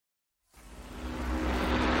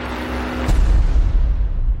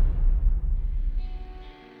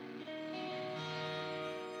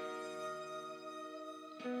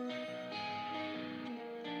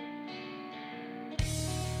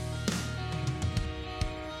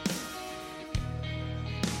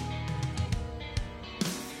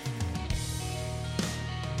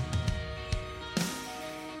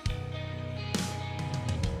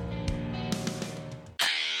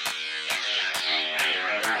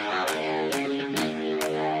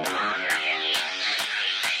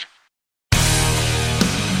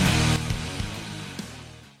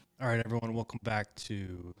Welcome back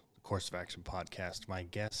to the Course of Action podcast. My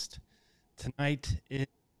guest tonight is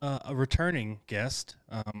a returning guest,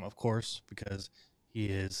 of course, because he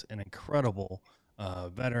is an incredible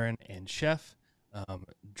veteran and chef.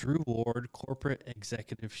 Drew Ward, corporate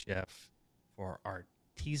executive chef for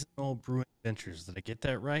Artisanal Brewing Ventures. Did I get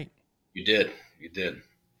that right? You did. You did.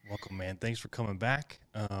 Welcome, man. Thanks for coming back.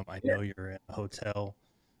 I Yeah. know you're in a hotel.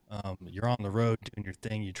 You're on the road doing your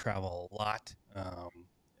thing. You travel a lot.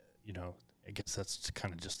 I guess that's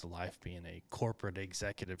kind of just the life being a corporate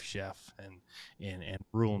executive chef and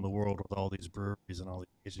ruling the world with all these breweries and all the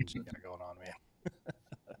kitchens you got going on, man.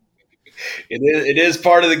 It is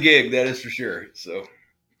part of the gig, that is for sure. So,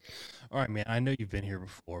 All right, man. I know you've been here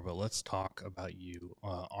before, but let's talk about you.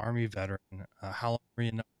 Army veteran. How long were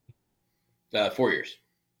you in, 4 years.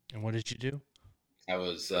 and what did you do? I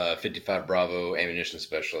was 55 Bravo ammunition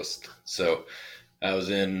specialist. So I was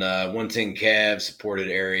in 110 Cav, supported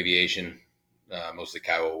air aviation, mostly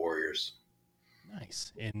Kiowa Warriors.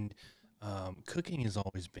 Nice. And cooking has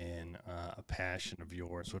always been a passion of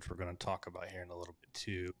yours, which we're going to talk about here in a little bit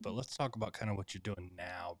too. But let's talk about kind of what you're doing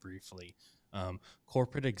now briefly.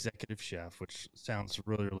 Corporate executive chef, which sounds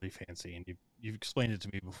really, really fancy. And you've explained it to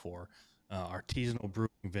me before. Artisanal Brewing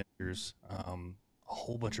Ventures, a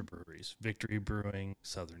whole bunch of breweries: Victory Brewing,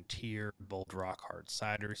 Southern Tier, Bold Rock Hard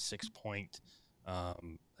Cider, Six Point. I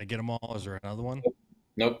get them all. Is there another one?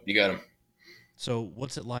 Nope, you got them. So,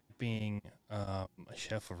 what's it like being a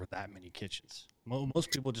chef over that many kitchens? Most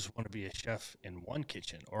people just want to be a chef in one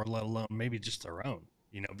kitchen, or let alone maybe just their own.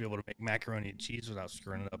 Be able to make macaroni and cheese without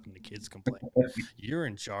screwing it up and the kids complain. You're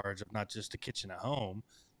in charge of not just a kitchen at home,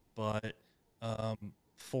 but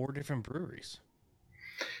four different breweries.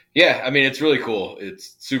 Yeah, I mean, it's really cool.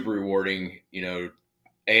 It's super rewarding.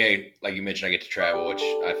 Like you mentioned, I get to travel, which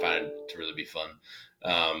I find to really be fun.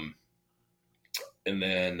 Um, and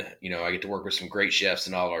then, I get to work with some great chefs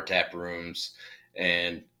in all of our tap rooms.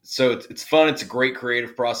 And so it's fun. It's a great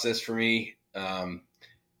creative process for me.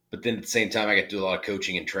 But then at the same time, I get to do a lot of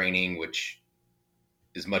coaching and training, which,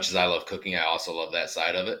 as much as I love cooking, I also love that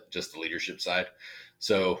side of it, just the leadership side.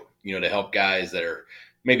 So, to help guys that are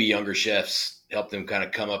maybe younger chefs, help them kind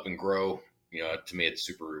of come up and grow, to me, it's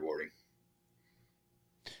super rewarding.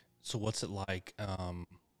 So, what's it like? You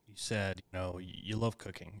said you love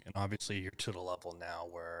cooking, and obviously you're to the level now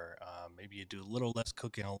where maybe you do a little less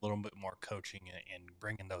cooking, a little bit more coaching, and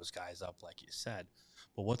bringing those guys up, like you said.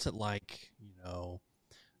 But what's it like,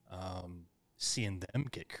 seeing them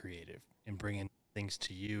get creative and bringing things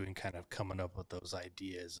to you and kind of coming up with those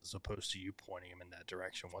ideas as opposed to you pointing them in that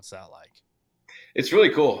direction? What's that like? It's really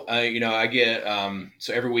cool. I get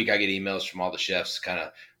so every week I get emails from all the chefs, kind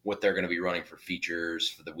of what they're going to be running for features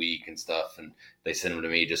for the week and stuff, and they send them to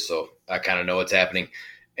me just so I kind of know what's happening.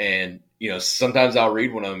 And sometimes I'll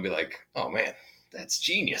read one of them and be like, "Oh man, that's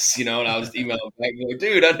genius," and I'll just email them back and be like,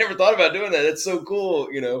 "Dude, I never thought about doing that. That's so cool."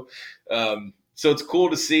 So it's cool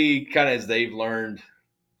to see kind of as they've learned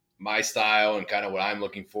my style and kind of what I'm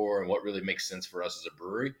looking for and what really makes sense for us as a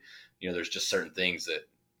brewery. There's just certain things that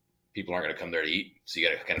people aren't going to come there to eat. So you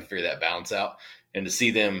got to kind of figure that balance out, and to see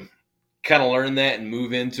them kind of learn that and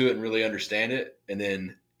move into it and really understand it, and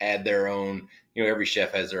then add their own, every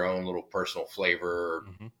chef has their own little personal flavor,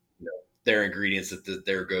 Mm-hmm. their ingredients that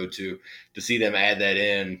their go-to. To see them add that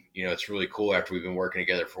in, it's really cool after we've been working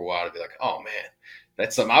together for a while to be like, oh man,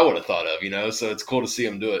 that's something I would have thought of. So it's cool to see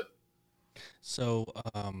them do it. So,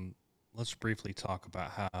 let's briefly talk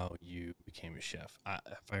about how you became a chef.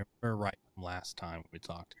 If I remember right from last time we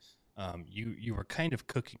talked, you were kind of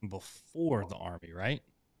cooking before the Army, right?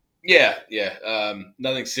 Yeah, yeah.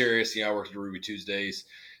 Nothing serious. I worked at Ruby Tuesdays.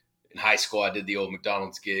 In high school, I did the old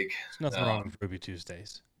McDonald's gig. There's nothing wrong with Ruby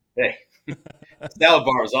Tuesdays. Hey, salad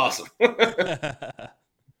bar was awesome. It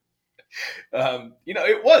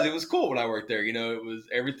was cool when I worked there.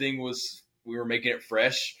 We were making it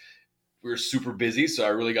fresh. We were super busy, so I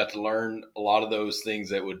really got to learn a lot of those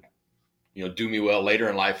things that would, do me well later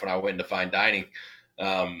in life when I went into fine dining.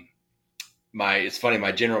 It's funny,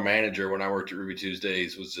 my general manager when I worked at Ruby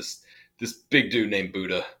Tuesdays was just this big dude named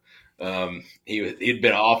Buddha. He'd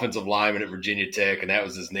been an offensive lineman at Virginia Tech, and that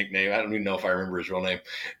was his nickname. I don't even know if I remember his real name.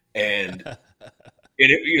 And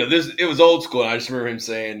it was old school. And I just remember him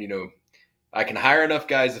saying, I can hire enough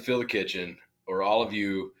guys to fill the kitchen, or all of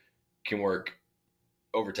you can work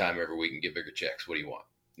overtime every week and get bigger checks. What do you want?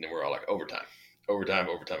 And then we're all like, overtime, overtime,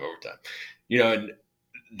 overtime, overtime. And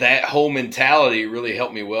that whole mentality really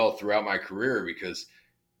helped me well throughout my career, because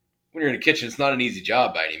when you're in a kitchen, it's not an easy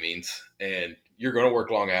job by any means. And you're going to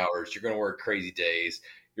work long hours. You're going to work crazy days.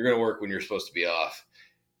 You're going to work when you're supposed to be off.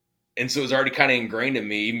 And so it was already kind of ingrained in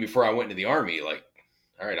me even before I went into the Army. Like,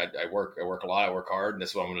 all right, I work a lot, I work hard, and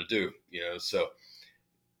this is what I'm going to do. So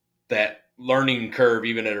that learning curve,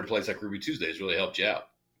 even at a place like Ruby Tuesdays, really helped you out.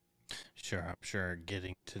 Sure, I'm sure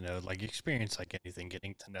getting to know, like experience like anything,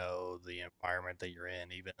 getting to know the environment that you're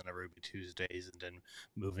in, even in the Ruby Tuesdays, and then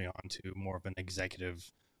moving on to more of an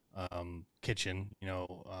executive kitchen,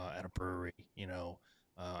 at a brewery,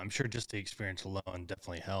 I'm sure just the experience alone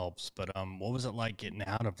definitely helps. But what was it like getting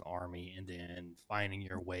out of the army and then finding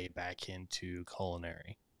your way back into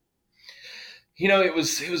culinary? It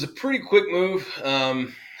was a pretty quick move.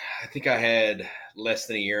 I think I had less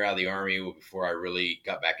than a year out of the army before I really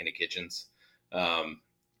got back into kitchens.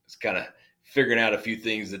 It's kind of figuring out a few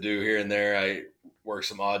things to do here and there. I worked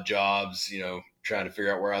some odd jobs, trying to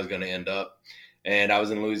figure out where I was going to end up. And I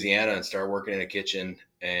was in Louisiana and started working in a kitchen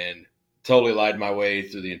and totally lied my way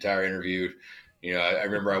through the entire interview. I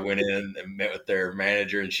remember I went in and met with their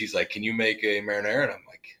manager, and she's like, "Can you make a marinara?" And I'm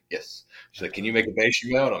like, "Yes." She's like, "Can you make a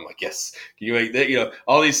bechamel?" And I'm like, "Yes." Can you make that?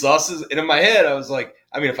 All these sauces. And in my head, I was like,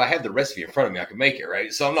 I mean, if I had the recipe in front of me, I could make it,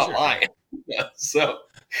 right? So I'm not Sure. lying. So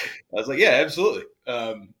I was like, yeah, absolutely.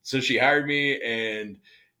 So she hired me, and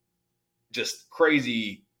just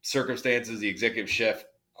crazy circumstances. The executive chef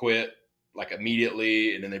quit like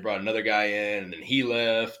immediately, and then they brought another guy in, and then he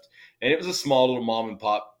left. And it was a small little mom and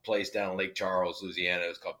pop place down in Lake Charles, Louisiana. It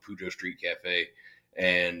was called Pujo Street Cafe,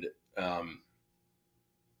 and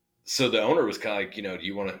so the owner was kind of like, do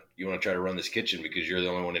you want to try to run this kitchen because you're the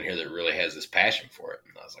only one in here that really has this passion for it?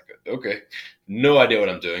 And I was like, okay, no idea what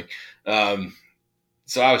I'm doing.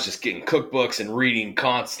 So I was just getting cookbooks and reading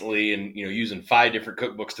constantly, and using 5 different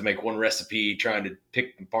cookbooks to make one recipe, trying to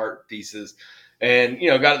pick apart pieces, and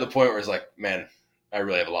got to the point where it's like, man, I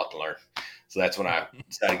really have a lot to learn. So that's when I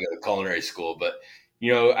decided to go to culinary school. But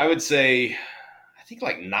I would say, I think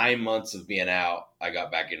like 9 months of being out, I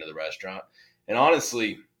got back into the restaurant, and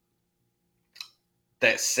honestly,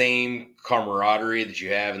 that same camaraderie that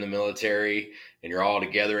you have in the military and you're all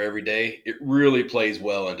together every day, it really plays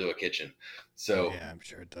well into a kitchen. Oh So yeah, I'm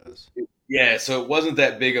sure it does. yeah, so it wasn't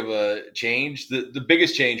that big of a change. The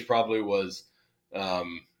biggest change probably was,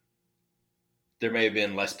 um, there may have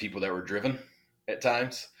been less people that were driven at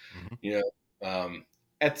times. Hmm. You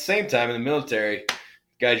at the same time in the military,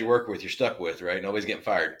 guys you work with, you're stuck with, right? Nobody's getting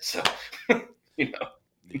fired, so you know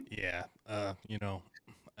Yeah,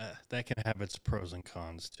 that can have its pros and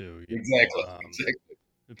cons too. exactly.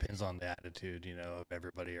 Depends on the attitude, of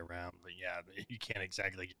everybody around. But yeah, you can't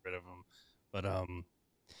exactly get rid of them. But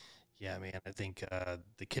yeah, man, I think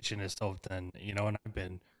the kitchen is something, and I've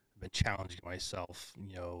been challenging myself,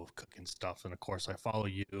 cooking stuff. And of course, I follow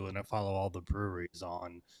you and I follow all the breweries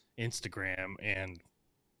on Instagram, and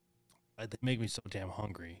they make me so damn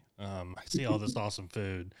hungry. I see all this awesome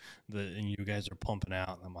food and you guys are pumping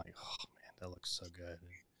out, and I'm like, oh man, that looks so good.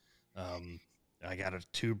 Um, I got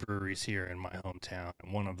 2 breweries here in my hometown,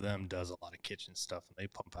 and one of them does a lot of kitchen stuff, and they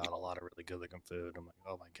pump out a lot of really good looking food. I'm like,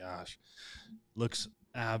 oh my gosh, looks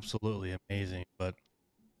absolutely amazing. But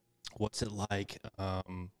what's it like?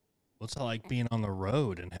 What's it like being on the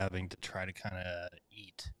road and having to try to kind of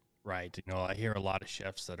eat right? I hear a lot of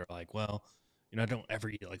chefs that are like, well, I don't ever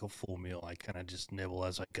eat like a full meal. I kind of just nibble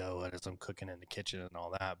as I go and as I'm cooking in the kitchen and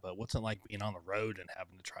all that. But what's it like being on the road and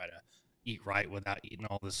having to try to eat right without eating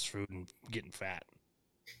all this food and getting fat?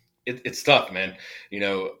 It's tough, man.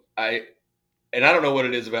 I and I don't know what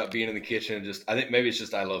it is about being in the kitchen. Just I think maybe it's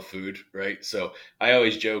just I love food, right? So I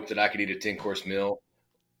always joke that I could eat a 10-course meal,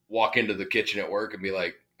 walk into the kitchen at work, and be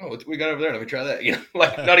like, "Oh, what we got over there? Let me try that."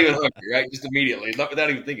 Like not even hungry, right? Just immediately, not without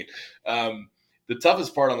even thinking. The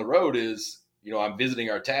toughest part on the road is, I'm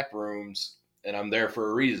visiting our tap rooms, and I'm there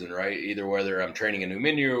for a reason, right? Either whether I'm training a new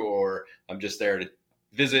menu or I'm just there to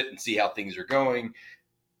visit and see how things are going.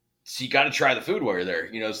 So you got to try the food while you're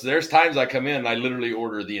there. So there's times I come in and I literally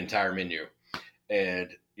order the entire menu,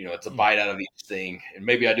 and it's a Hmm. bite out of each thing, and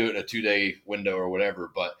maybe I do it in a 2-day window or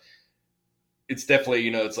whatever, but it's definitely,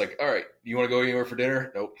 it's like, all right, you want to go anywhere for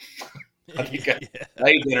dinner? Nope. I think I Yeah.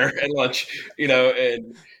 ate dinner and lunch,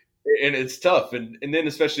 and it's tough. And then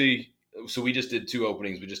especially, so we just did 2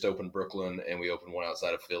 openings. We just opened Brooklyn and we opened one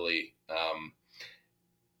outside of Philly.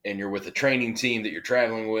 And you're with a training team that you're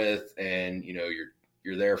traveling with, and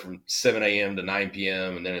you're there from 7 a.m. to 9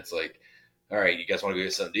 p.m. And then it's like, all right, you guys want to go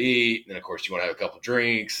get something to eat, and then of course you want to have a couple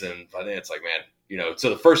drinks, and by then it's like, man, so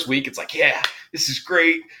the first week it's like, yeah, this is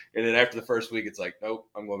great, and then after the first week it's like, nope,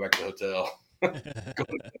 I'm going back to the hotel.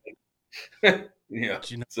 But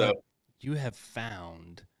you know So what? You have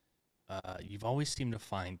found, you've always seemed to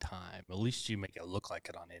find time, at least you make it look like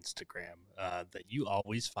it on Instagram, that you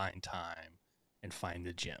always find time and find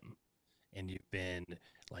the gym. And you've been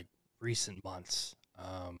like recent months,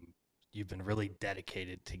 you've been really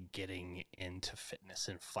dedicated to getting into fitness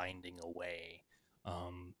and finding a way.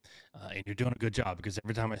 And you're doing a good job, because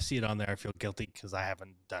every time I see it on there, I feel guilty because I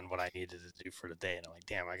haven't done what I needed to do for the day, and I'm like,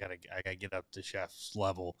 damn, I gotta get up to chef's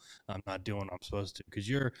level. I'm not doing what I'm supposed to, because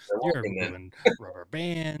you're And then, moving rubber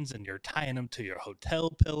bands and you're tying them to your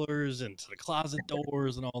hotel pillars and to the closet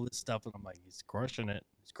doors and all this stuff, and I'm like, he's crushing it.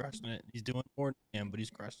 He's crushing it. He's doing more than him, but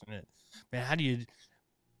he's crushing it. Man, how do you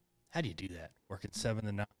do that? Working 7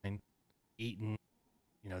 to 9, eating,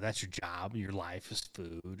 that's your job, your life is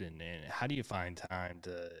food, and how do you find time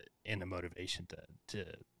to and the motivation to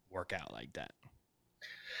work out like that?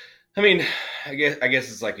 I mean, I guess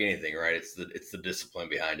it's like anything, right? It's the discipline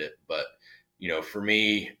behind it. But for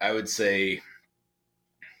me, I would say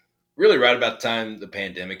really right about the time the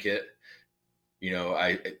pandemic hit,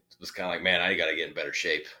 I it was kind of like, man, I got to get in better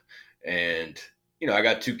shape. And I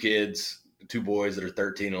got two kids, two boys that are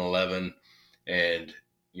 13 and 11, and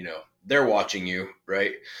they're watching you,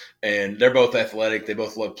 right? And they're both athletic. They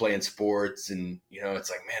both love playing sports, and it's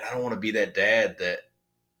like, man, I don't want to be that dad that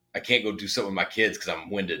I can't go do something with my kids because I'm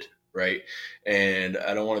winded, right? And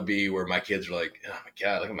I don't want to be where my kids are like, oh my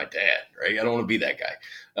god, look at my dad, right? I don't want to be that guy.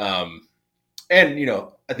 And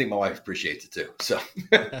I think my wife appreciates it too. So,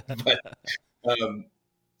 but um,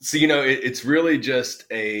 so it's really just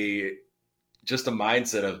a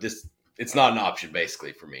mindset of this. It's not an option,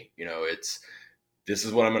 basically, for me. It's this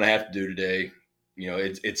is what I'm going to have to do today.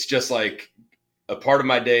 It's just like a part of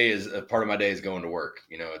my day is going to work.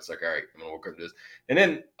 It's like, all right, I'm gonna work up to this. And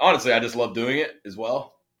then honestly, I just love doing it as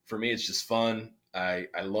well. For me, it's just fun. I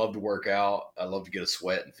love to work out. I love to get a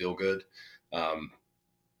sweat and feel good. Um,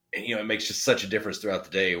 and it makes just such a difference throughout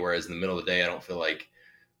the day. Whereas in the middle of the day, I don't feel like,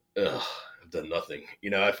 ugh, I've done nothing.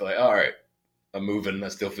 I feel like, all right, I'm moving. I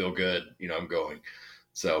still feel good. I'm going.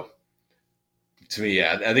 So to me,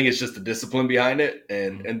 yeah, I think it's just the discipline behind it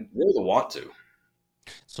and Mhm. and really the want to.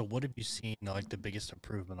 So what have you seen like the biggest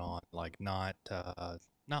improvement on, like not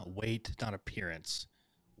weight, not appearance?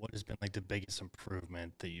 What has been like the biggest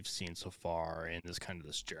improvement that you've seen so far in this kind of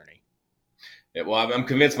this journey? Yeah, well, I'm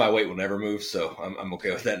convinced my weight will never move, so I'm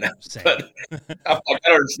okay with that now. Same. But I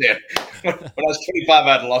don't understand. When I was 25,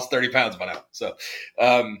 I had lost 30 pounds by now. So,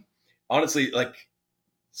 um, honestly,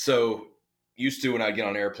 so used to when I get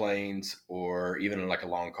on airplanes or even in like a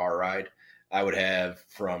long car ride, I would have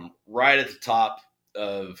from right at the top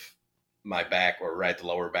of my back, or right at the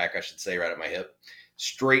lower back, I should say, right at my hip,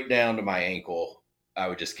 straight down to my ankle. I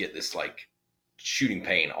would just get this like shooting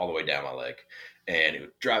pain all the way down my leg, and it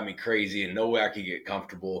would drive me crazy, and no way I could get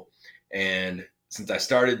comfortable. And since I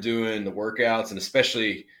started doing the workouts, and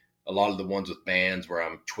especially a lot of the ones with bands where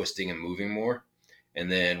I'm twisting and moving more, and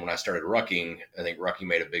then when I started rucking, I think rucking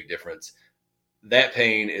made a big difference. That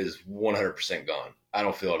pain is 100% gone. I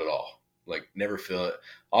don't feel it at all. Like, never feel it.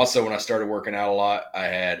 Also, when I started working out a lot, I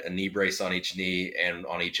had a knee brace on each knee and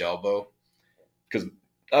on each elbow, because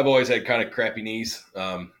I've always had kind of crappy knees,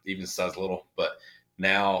 even since I was little. But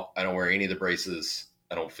now I don't wear any of the braces.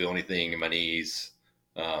 I don't feel anything in my knees.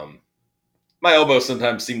 Um, my elbows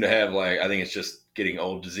sometimes seem to have, like, I think it's just getting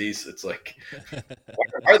old disease. It's like,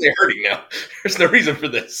 why are they hurting now? There's no reason for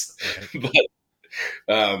this.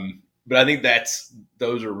 Right. But I think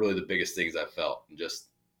those are really the biggest things I felt, and just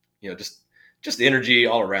just energy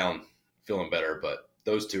all around, feeling better. But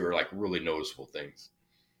those two are like really noticeable things.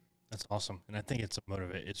 That's awesome, and I think it's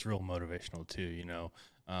real motivational too.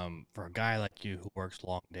 For a guy like you who works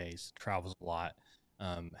long days, travels a lot,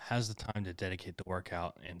 has the time to dedicate to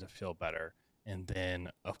workout and to feel better, and then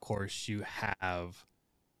of course you have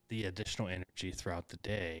the additional energy throughout the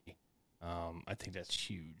day. I think that's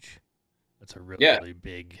huge. That's a really, Yeah, really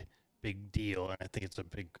big deal, and I think it's a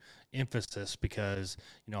big emphasis, because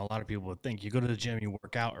a lot of people would think you go to the gym, you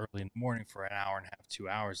work out early in the morning for an hour and a half, 2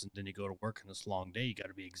 hours, and then you go to work in this long day. You got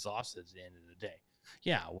to be exhausted at the end of the day.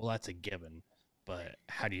 Yeah, well, that's a given, but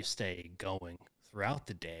how do you stay going throughout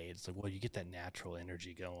the day? It's like, well, you get that natural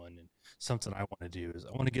energy going, and something I want to do is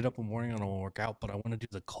I want to get up in the morning and I want to work out, but I want to do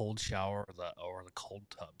the cold shower or the cold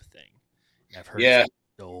tub thing. And I've heard yeah,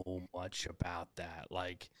 so much about that.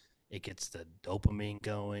 Like, it gets the dopamine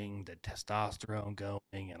going, the testosterone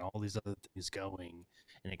going, and all these other things going,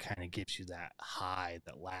 and it kind of gives you that high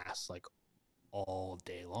that lasts like all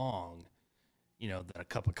day long. That a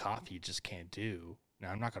cup of coffee you just can't do.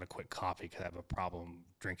 Now, I'm not going to quit coffee because I have a problem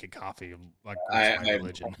drinking coffee. Like, it's my I'm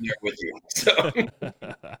religion. there with you. So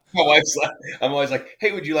my wife's like, I'm always like,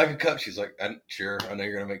 "Hey, would you like a cup?" She's like, "I'm sure. I know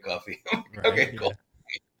you're gonna make coffee." Right? Okay, cool.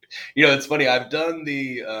 Yeah. It's funny. I've done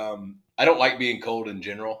the. I don't like being cold in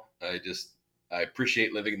general. I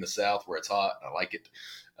appreciate living in the South where it's hot. I like it.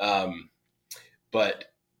 Um, but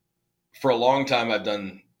for a long time, I've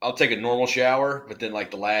done I'll take a normal shower, but then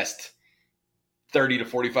like the last 30 to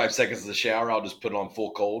 45 seconds of the shower, I'll just put it on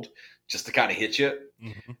full cold just to kind of hit you.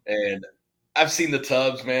 Mm-hmm. And I've seen the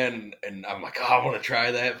tubs, man, and I'm like, oh, I want to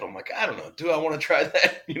try that, but I'm like, I don't know, do I want to try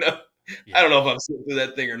that? I Yeah. don't know if I'm sitting through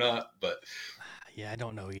that thing or not, but Yeah, I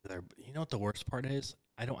don't know either. But you know what the worst part is?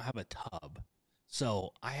 I don't have a tub.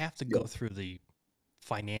 So I have to go yeah, through the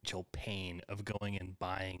financial pain of going and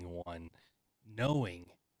buying one, knowing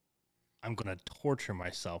I'm going to torture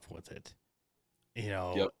myself with it, you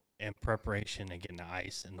know, yep, in preparation and getting the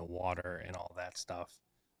ice and the water and all that stuff.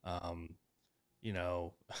 Um, you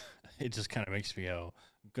know, it just kind of makes me go,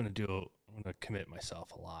 I'm going to commit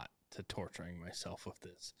myself a lot to torturing myself with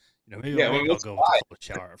this. yeah. Maybe I'll Once go you with the buy cold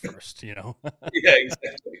shower at first. it, yeah,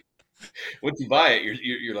 exactly. Once you buy it,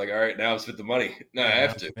 you're like, all right, now I've spent the money. No, I Yeah, now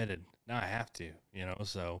have I'm to. committed. Now I have to.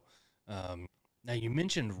 So um, now you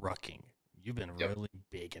mentioned rucking. You've been Yep. really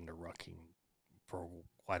big into rucking for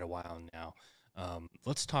quite a while now.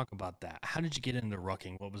 Let's talk about that. How did you get into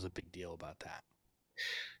rucking? What was the big deal about that?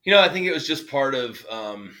 I think it was just part of.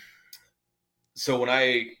 So when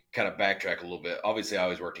I kind of backtrack a little bit, obviously I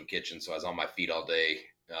always worked in kitchen, so I was on my feet all day,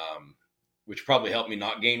 which probably helped me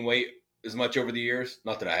not gain weight as much over the years.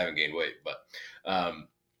 Not that I haven't gained weight, um,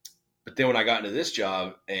 but then when I got into this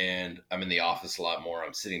job and I'm in the office a lot more,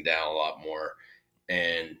 I'm sitting down a lot more,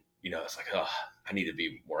 and it's like, oh, I need to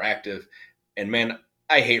be more active. And man,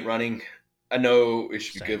 I hate running. I know it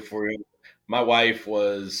should be Same. good for you. My wife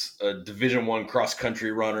was a Division I cross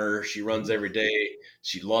country runner. She runs Ooh, every day.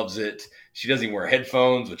 She loves it. She doesn't even wear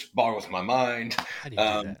headphones, which boggles my mind. how do you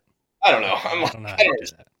do Um, that? I don't know. I'm I like, don't know how I you don't, do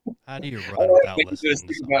that. How do you I don't run know what without makes me listening just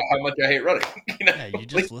to think about something? how much I hate running. Yeah, you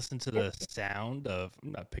Like, just listen to the sound of.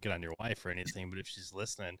 I'm not picking on your wife or anything, but if she's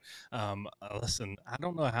listening, listen. I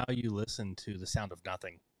don't know how you listen to the sound of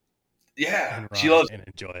nothing yeah, and she run loves. and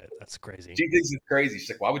enjoy it. That's crazy. She thinks it's crazy. She's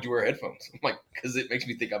like, "Why would you wear headphones?" I'm like, "Because it makes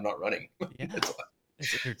me think I'm not running." Yeah, That's why.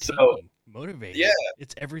 it's So entertaining, yeah, motivating.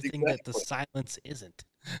 It's everything that the exactly. silence isn't.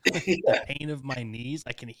 The Yeah. pain of my knees,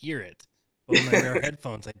 I can hear it. But when I wear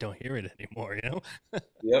headphones, I don't hear it anymore.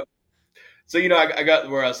 Yep. So I got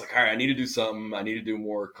where I was like, all right, I need to do something. I need to do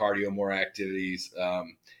more cardio, more activities.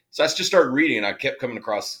 So I just started reading, and I kept coming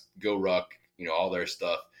across Go Ruck, all their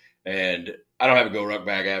stuff. And I don't have a Go Ruck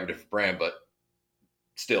bag; I have a different brand, but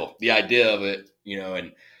still, the idea of it,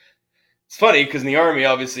 and it's funny because in the army,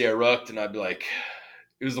 obviously, I rucked, and I'd be like,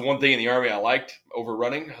 it was the one thing in the army I liked over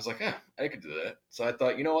running. I was like, yeah, I could do that. So I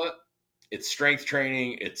thought, you know what? It's strength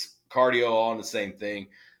training, it's cardio, all in the same thing.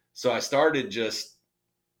 So I started just,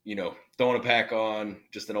 throwing a pack on,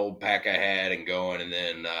 just an old pack I had and going. And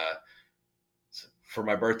then for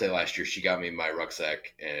my birthday last year, she got me my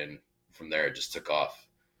rucksack. And from there, it just took off.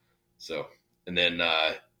 So, and then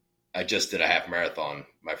I just did a half marathon,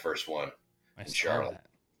 my first one I in saw Charlotte. that.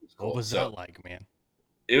 It was What cool. was So that like, man?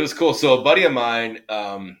 it was cool. So a buddy of mine,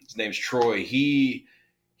 his name's Troy. He's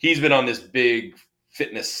been on this big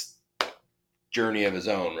fitness journey of his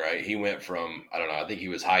own, right? He went from, I don't know, I think he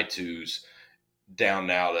was high twos down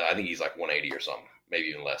now to I think he's like 180 or something, maybe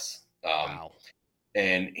even less. Wow.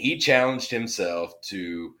 And he challenged himself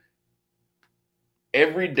to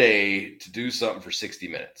every day to do something for 60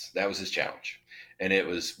 minutes. That was his challenge. And it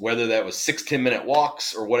was whether that was 6 10 minute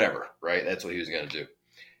walks or whatever, right? That's what he was going to do.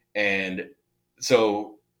 And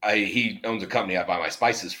so he owns a company I buy my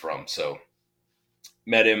spices from. So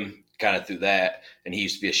met him kind of through that. And he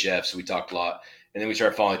used to be a chef. So we talked a lot. And then we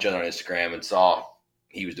started following each other on Instagram and saw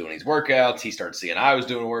he was doing these workouts. He started seeing I was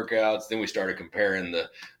doing workouts. Then we started comparing the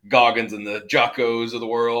Goggins and the Jockos of the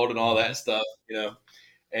world and all Hmm. that stuff.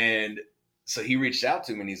 And so he reached out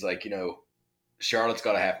to me and he's like, Charlotte's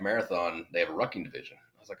got a half marathon. They have a rucking division.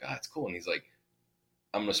 I was like, that's cool. And he's like,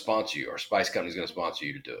 I'm going to sponsor you. Our spice company's going to sponsor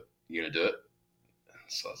you to do it. You going to do it?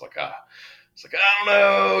 So I was like, It's like, I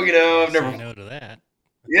don't know. Can't I've say never. no to that.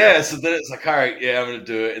 Yeah. So then it's like, all right, yeah, I'm going to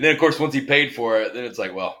do it. And then, of course, once he paid for it, then it's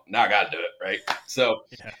like, well, now I got to do it. Right.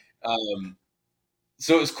 Yeah. Um,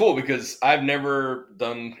 so it was cool because I've never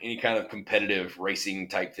done any kind of competitive racing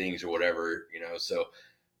type things or whatever. So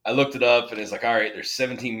I looked it up and it's like, all right,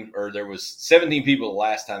 there was 17 people the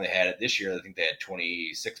last time they had it. This year, I think they had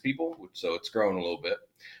 26 people. So it's grown a little bit.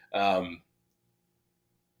 Um,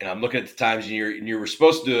 and I'm looking at the times and you were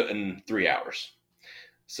supposed to do it in 3 hours.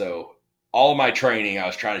 So all of my training, I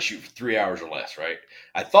was trying to shoot for 3 hours or less, right?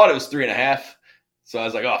 I thought it was 3.5. So I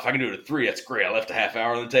was like, oh, if I can do it at 3, that's great. I left a half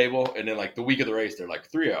hour on the table. And then like the week of the race, they're like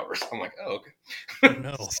 3 hours. I'm like, oh, Oh okay.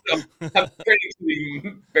 no. So I'm training to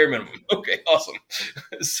the bare minimum. Okay, awesome.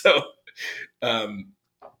 So, um,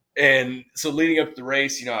 and so leading up to the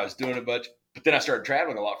race, I was doing a bunch, but then I started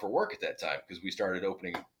traveling a lot for work at that time because we started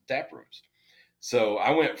opening tap rooms. So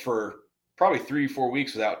I went for probably 3-4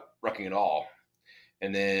 weeks without rucking at all.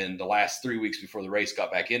 And then the last 3 weeks before the race,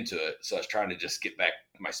 got back into it. So I was trying to just get back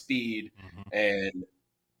my speed. Mm-hmm. And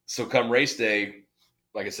so come race day,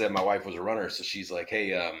 like I said, my wife was a runner. So she's like,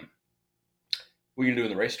 hey, what are you going to do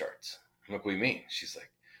when the race starts? I'm like, what do you mean? She's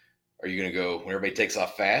like, are you going to go when everybody takes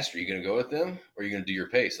off fast? Are you going to go with them? Or are you going to do your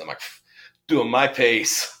pace? I'm like, doing my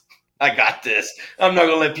pace. I got this. I'm not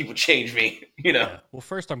going to let people change me, Yeah. Well,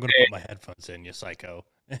 first I'm going to put my headphones in, you psycho.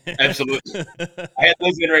 Absolutely. I had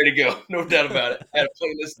those getting ready to go. No doubt about it. I had a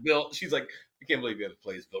playlist built. She's like, I can't believe you have a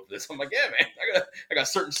playlist built for this. I'm like, yeah, man. I got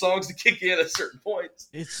certain songs to kick in at certain points.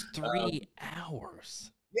 It's 3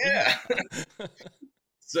 hours. Yeah.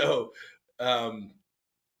 So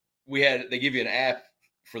they give you an app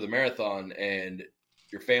for the marathon, and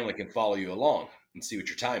your family can follow you along and see what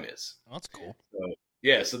your time is. Oh, that's cool. So,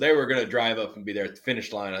 yeah, so they were going to drive up and be there at the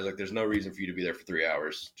finish line. I was like, there's no reason for you to be there for 3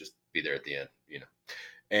 hours. Just be there at the end,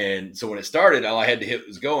 And so when it started, all I had to hit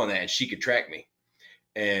was go on that, and she could track me.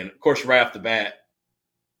 And, of course, right off the bat,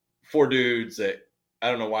 4 dudes that I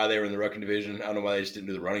don't know why they were in the rucking division. I don't know why they just didn't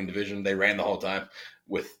do the running division. They ran the whole time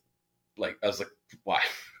with, I was like, why?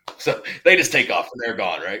 So they just take off and they're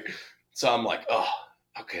gone, right? So I'm like, oh,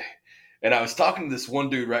 okay. And I was talking to this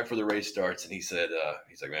one dude right before the race starts, and he said,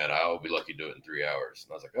 he's like, man, I'll be lucky to do it in 3 hours.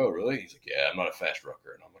 And I was like, oh, really? He's like, yeah, I'm not a fast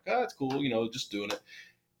rucker. And I'm like, oh, that's cool, just doing it.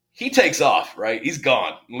 He takes off, right? He's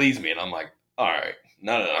gone, leaves me, and I'm like, all right,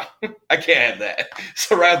 no. I can't have that.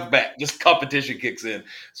 So right off the bat, just competition kicks in.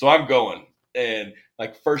 So I'm going, and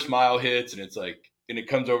first mile hits, and and it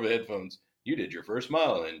comes over the headphones. You did your first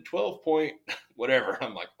mile in 12 point whatever.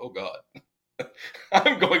 I'm like, oh God,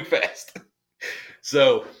 I'm going fast.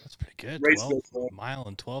 So that's pretty good. 12 mile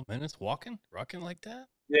in 12 minutes rucking like that.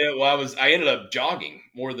 Yeah, well, I ended up jogging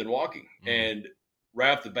more than walking, and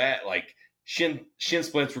right off the bat, shin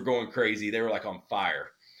splints were going crazy. They were on fire,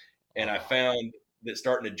 and I found that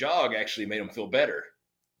starting to jog actually made them feel better.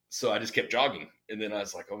 So I just kept jogging, and then I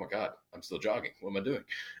was like, oh my God, I'm still jogging. What am I doing?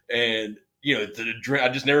 And I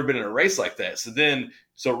just never been in a race like that.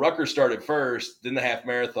 So Rutgers started first, then the half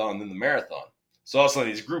marathon, then the marathon. So all of a sudden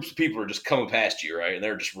these groups of people are just coming past you, right? And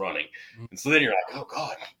they're just running. And so then you're like, oh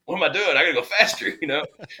God, what am I doing? I gotta go faster,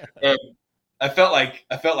 And I felt like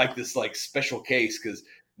this special case, because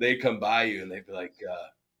they'd come by you and they'd be like,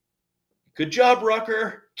 good job,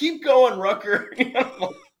 Rucker. Keep going, Rucker. I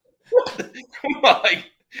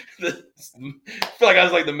feel like I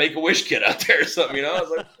was the Make-A-Wish kid out there or something, I was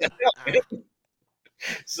like, yeah.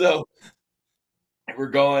 So we're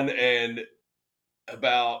going, and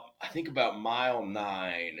about mile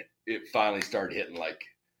 9, it finally started hitting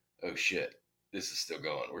oh shit, this is still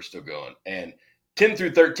going. We're still going. And 10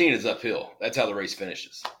 through 13 is uphill. That's how the race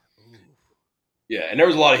finishes. Ooh. Yeah, and there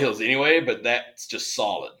was a lot of hills anyway, but that's just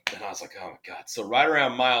solid. And I was like, oh my God. So right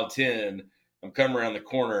around mile 10, I'm coming around the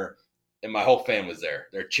corner, and my whole family's there.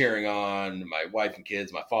 They're cheering on, my wife and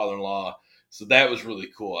kids, my father-in-law. So that was really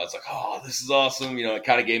cool. I was like, oh, this is awesome. It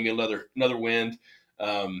kind of gave me another wind.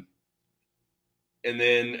 And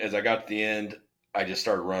then as I got to the end, I just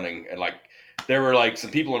started running. And there were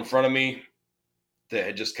some people in front of me that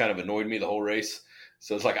had just kind of annoyed me the whole race.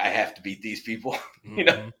 So it's I have to beat these people,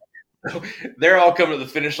 Mm-hmm. So they're all coming to the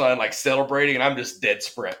finish line celebrating, and I'm just dead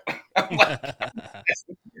sprint. I'm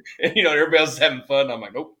and, everybody else is having fun. I'm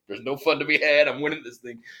like, nope, there's no fun to be had. I'm winning this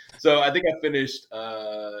thing. So I think I finished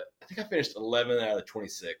 11 out of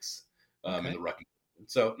 26 in the rucking.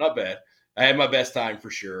 So not bad. I had my best time for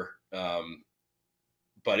sure.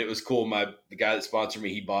 But it was cool. The guy that sponsored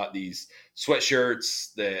me, he bought these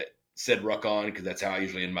sweatshirts that said Ruck On, because that's how I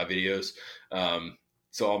usually end my videos.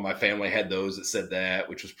 So all my family had those that said that,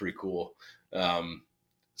 which was pretty cool.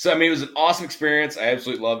 So, it was an awesome experience. I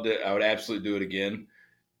absolutely loved it. I would absolutely do it again.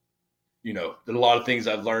 There's a lot of things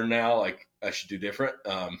I've learned now, I should do different.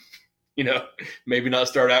 Maybe not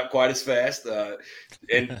start out quite as fast.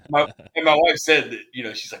 And my wife said that,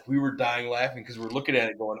 she's like, we were dying laughing because we're looking at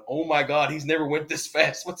it going, oh my God, he's never went this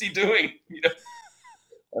fast. What's he doing? I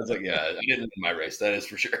was like, yeah, I didn't win my race. That is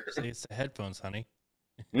for sure. See, it's the headphones, honey.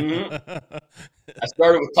 Mm-hmm. I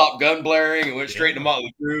started with Top Gun blaring and went straight to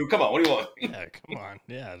Motley Crue. Come on, what do you want? Yeah, come on.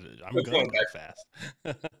 Yeah, I'm going that fast.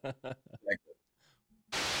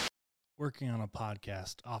 Working on a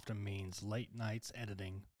podcast often means late nights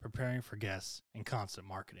editing, preparing for guests, and constant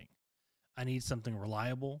marketing. I need something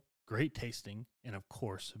reliable, great tasting, and of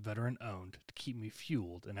course, veteran-owned to keep me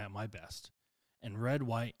fueled and at my best. And Red,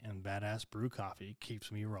 White, and Badass Brew Coffee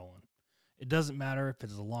keeps me rolling. It doesn't matter if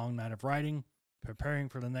it is a long night of writing, preparing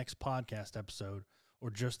for the next podcast episode, or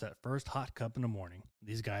just that first hot cup in the morning.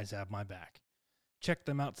 These guys have my back. Check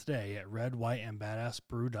them out today at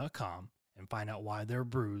redwhiteandbadassbrew.com and find out why their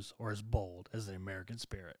brews are as bold as the American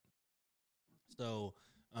spirit. So,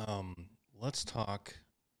 um, let's talk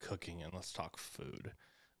cooking and let's talk food.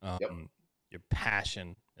 Yep. Your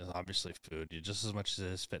passion is obviously food, just as much as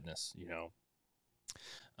it is fitness.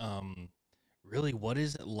 Um, really, what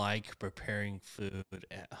is it like preparing food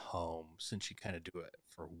at home since you kind of do it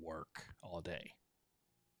for work all day?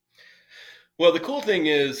 Well, the cool thing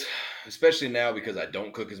is, especially now because I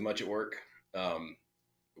don't cook as much at work, um,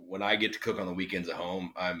 when I get to cook on the weekends at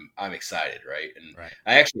home, I'm excited, right? And Right.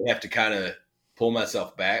 I actually have to kind of pull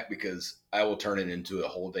myself back because I will turn it into a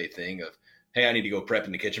whole day thing of, hey, I need to go prep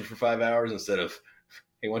in the kitchen for 5 hours instead of,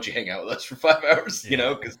 hey, why don't you hang out with us for 5 hours?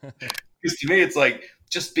 Yeah. Because to me it's like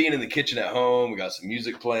just being in the kitchen at home. We got some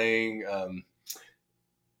music playing.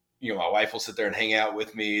 My wife will sit there and hang out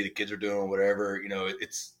with me. The kids are doing whatever.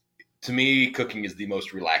 It's to me, cooking is the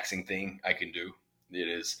most relaxing thing I can do. It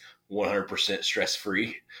is 100% stress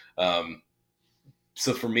free. Um,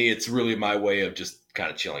 so for me, it's really my way of just kind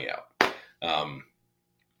of chilling out. Um,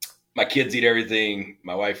 my kids eat everything.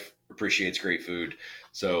 My wife appreciates great food,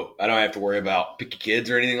 so I don't have to worry about picky kids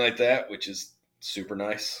or anything like that, which is super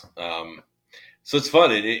nice. So it's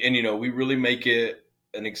fun, and we really make it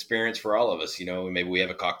an experience for all of us. Maybe we have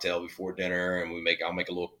a cocktail before dinner, and I'll make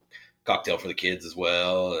a little cocktail for the kids as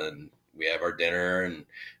well, and we have our dinner, and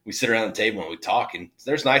we sit around the table and we talk. And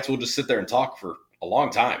there's nights we'll just sit there and talk for a long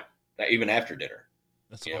time, even after dinner.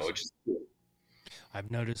 That's awesome. Which is cool. I've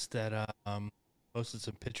noticed that posted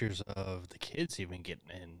some pictures of the kids even getting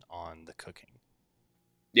in on the cooking.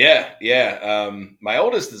 Yeah, yeah. My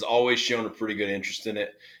oldest has always shown a pretty good interest in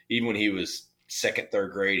it. Even when he was second,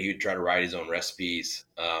 third grade, he would try to write his own recipes.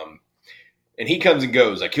 And he comes and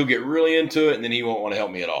goes. Like he'll get really into it, and then he won't want to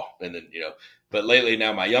help me at all. And then but lately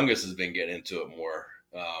now my youngest has been getting into it more.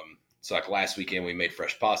 So like last weekend we made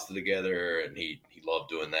fresh pasta together, and he loved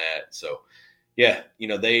doing that. So yeah,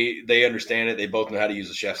 they understand it. They both know how to use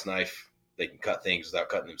a chef's knife. They can cut things without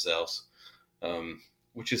cutting themselves,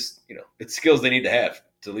 which is it's skills they need to have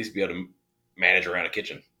to at least be able to manage around a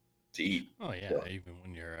kitchen to eat. Oh yeah, So, even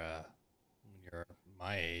when you're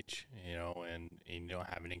my age, and you don't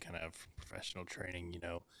have any kind of professional training,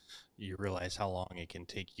 you realize how long it can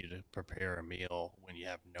take you to prepare a meal when you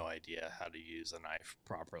have no idea how to use a knife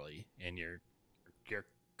properly, and you're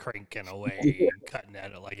cranking away and cutting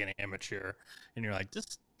at it like an amateur, and you're like,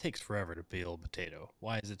 this takes forever to peel a potato.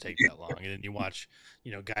 Why does it take that long? And then you watch,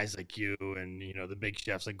 guys like you and the big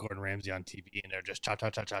chefs like Gordon Ramsay on TV, and they're just chop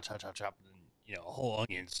chop chop chop chop chop chop, and whole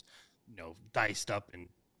onions, diced up in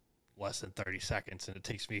less than 30 seconds, and it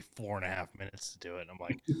takes me 4.5 minutes to do it. And I'm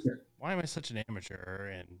like, why am I such an amateur?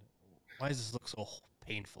 And why does this look so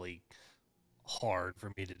painfully hard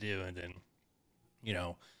for me to do? And then, you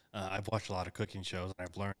know, I've watched a lot of cooking shows and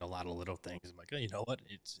I've learned a lot of little things. I'm like, oh, you know what?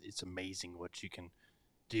 It's amazing what you can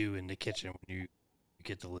do in the kitchen when you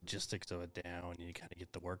get the logistics of it down and you kind of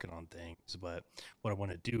get to working on things. But what I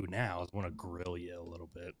want to do now is I want to grill you a little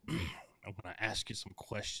bit. I want to ask you some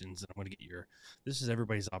questions, and I want to get your. This is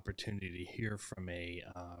everybody's opportunity to hear from a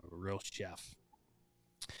real chef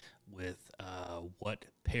with what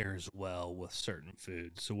pairs well with certain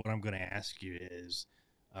foods. So what I'm going to ask you is,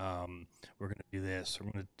 we're going to do this.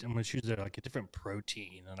 I'm going to choose like a different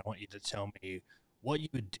protein, and I want you to tell me what you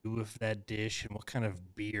would do with that dish and what kind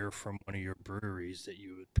of beer from one of your breweries that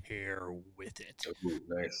you would pair with it. ooh,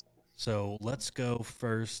 nice. So let's go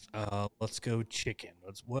first. Let's go chicken.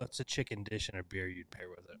 What's a chicken dish and a beer you'd pair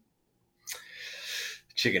with it?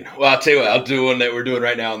 Chicken. Well, I'll tell you what. I'll do one that we're doing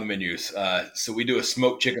right now on the menus. So we do a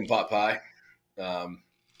smoked chicken pot pie. Um,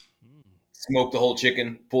 Mm, Smoke the whole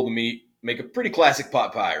chicken, pull the meat, make a pretty classic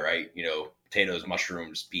pot pie, right? Potatoes,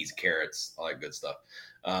 mushrooms, peas, carrots, all that good stuff.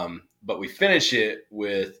 But we finish it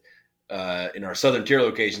with, in our southern tier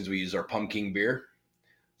locations, we use our pumpkin beer.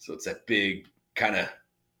 So it's that big kind of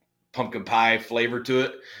pumpkin pie flavor to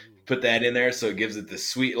it. ooh. Put that in there, so it gives it this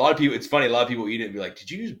sweet. A lot of people, it's funny. A lot of people eat it and be like, "Did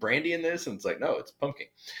you use brandy in this?" And it's like, no, it's pumpkin.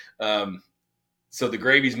 Um, so the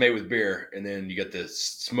gravy's made with beer, and then you get the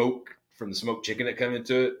smoke from the smoked chicken that come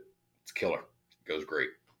into it. It's killer. It goes great,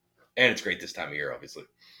 and it's great this time of year, obviously.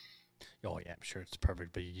 Oh yeah, I'm sure it's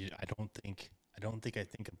perfect. But I don't think I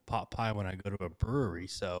think of pot pie when I go to a brewery.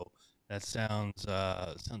 So that sounds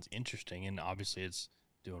interesting, and obviously it's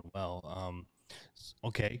doing well.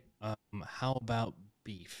 Okay. How about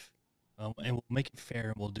beef? And we'll make it fair,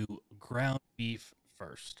 and we'll do ground beef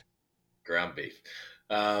first. Ground beef.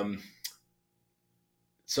 Um,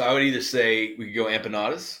 so I would either say we could go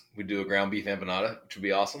empanadas. We do a ground beef empanada, which would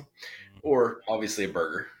be awesome, Mhm. or obviously a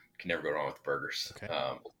burger. Can never go wrong with burgers. Okay.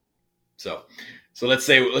 So, so let's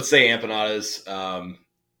say empanadas.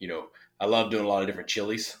 I love doing a lot of different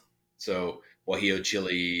chilies. So Guajillo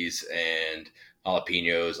chilies and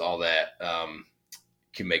jalapenos, all that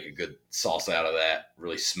can make a good salsa out of that.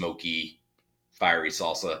 Really smoky, fiery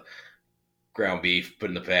salsa. Ground beef, put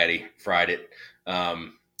in the patty, fried it.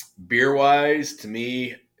 Um, Beer wise, to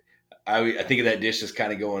me, I think of that dish as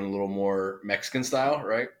kind of going a little more Mexican style,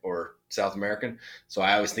 right, or South American. So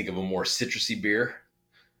I always think of a more citrusy beer.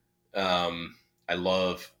 I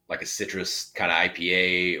love like a citrus kind of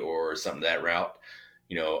IPA or something that route.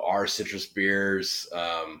 Our citrus beers,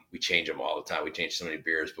 we change them all the time. We change so many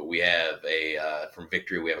beers, but we have from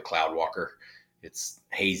Victory, we have a Cloud Walker. It's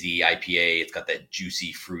hazy IPA. It's got that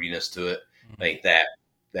juicy fruitiness to it. I think that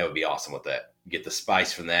would be awesome with that. Get the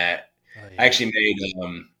spice from that. Oh I yeah. actually made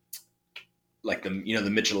like the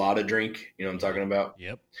Michelada drink. You know what I'm Yep. talking about?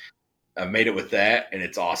 Yep. I made it with that, and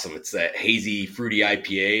it's awesome. It's that hazy, fruity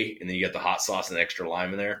IPA, and then you got the hot sauce and extra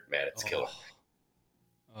lime in there. Man, it's killer. Oh.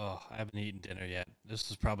 Oh, I haven't eaten dinner yet. This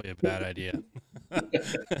is probably a bad idea. I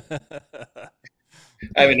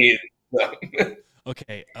haven't eaten. So.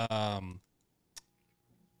 Okay. All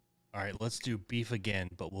right. Let's do beef again,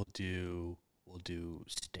 but we'll do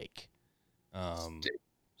steak. Um,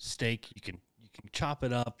 Steak. You can chop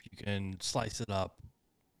it up. You can slice it up.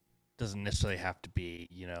 Doesn't necessarily have to be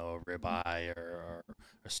a ribeye or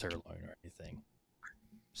a sirloin or anything.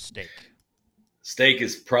 Steak. Steak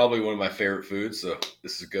is probably one of my favorite foods, so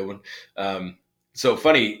this is a good one. So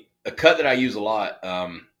funny, a cut that I use a lot,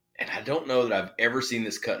 and I don't know that I've ever seen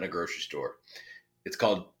this cut in a grocery store. It's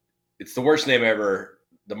called. It's the worst name ever.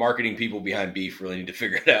 The marketing people behind beef really need to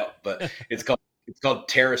figure it out, but it's called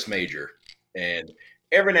Terrace Major, and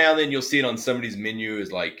every now and then you'll see it on somebody's menu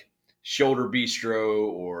as like shoulder bistro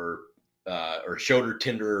or shoulder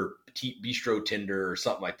tender, petite bistro tender or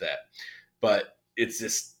something like that. But it's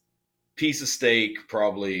this piece of steak,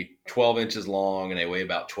 probably 12 inches long, and they weigh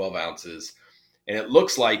about 12 ounces. And it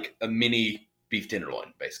looks like a mini beef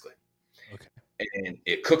tenderloin, basically. Okay. And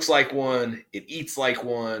it cooks like one, it eats like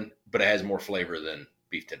one, but it has more flavor than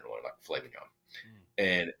beef tenderloin, like filet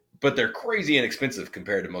mignon. But they're crazy inexpensive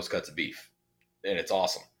compared to most cuts of beef, and it's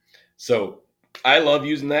awesome. So I love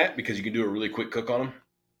using that because you can do a really quick cook on them.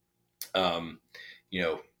 Um, you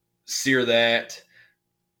know, Sear that,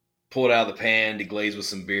 pull it out of the pan, deglaze with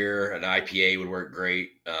some beer. An IPA would work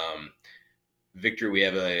great. Victory, we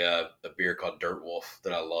have a beer called Dirt Wolf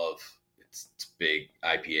that I love. It's big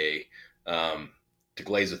IPA. To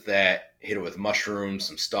glaze with that, hit it with mushrooms,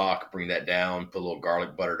 some stock, bring that down, put a little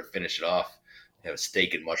garlic butter to finish it off. Have a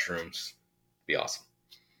steak and mushrooms. Be awesome.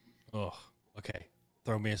 Oh, okay.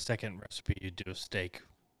 Throw me a second recipe. You do a steak,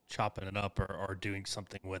 chopping it up or doing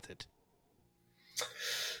something with it.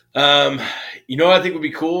 Um, what I think would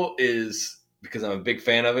be cool is because I'm a big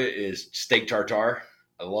fan of it is steak tartare.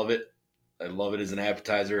 I love it. I love it as an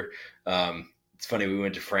appetizer. It's funny. We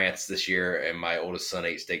went to France this year, and my oldest son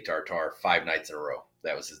ate steak tartare 5 nights in a row.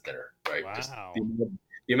 That was his dinner, right? Just Wow.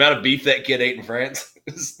 the amount of beef that kid ate in France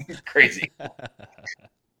is crazy.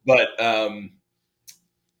 But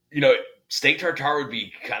steak tartare would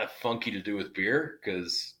be kind of funky to do with beer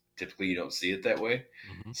because typically you don't see it that way.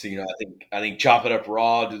 Mhm. So I think chop it up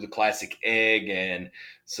raw, do the classic egg and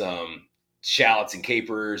some shallots and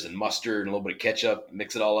capers and mustard and a little bit of ketchup,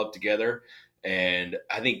 mix it all up together. And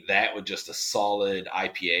I think that with just a solid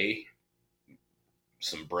IPA,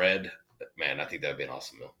 some bread, man, I think that would be an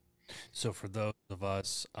awesome meal. So for those of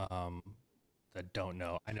us that don't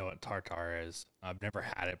know, I know what tartar is. I've never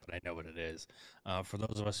had it, but I know what it is. For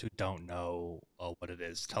those of us who don't know what it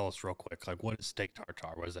is, tell us real quick. Like, what is steak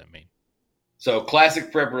tartare? What does that mean? So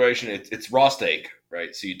classic preparation, it's raw steak,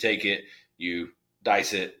 right? So you take it, you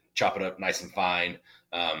dice it, chop it up nice and fine.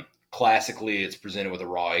 Classically, it's presented with a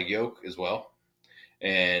raw egg yolk as well,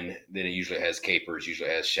 and then it usually has capers, usually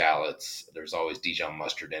has shallots. There's always Dijon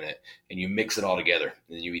mustard in it, and you mix it all together,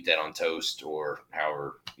 and then you eat that on toast or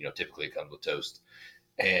however typically it comes with toast.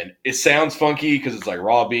 And it sounds funky because it's like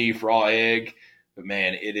raw beef, raw egg, but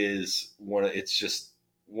man, it's just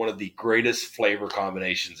one of the greatest flavor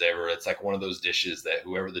combinations ever. It's like one of those dishes that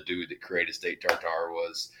whoever the dude that created steak tartare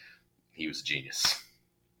was, he was a genius.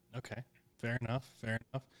 Okay, fair enough. Fair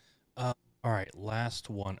enough. Uh, all right, last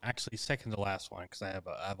one. Actually, second to last one because I have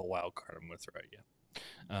a wild card I'm going to throw at you.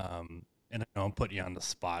 And I know I'm putting you on the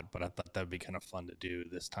spot, but I thought that'd be kind of fun to do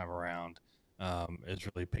this time around. Is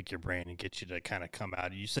really pick your brain and get you to kind of come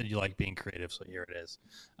out. You said you like being creative, so here it is.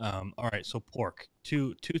 All right, so pork.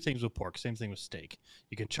 Two things with pork. Same thing with steak.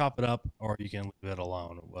 You can chop it up, or you can leave it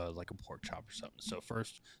alone, like a pork chop or something. So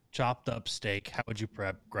first, chopped up steak. How would you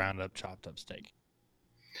prep ground up chopped up steak?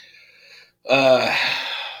 Uh,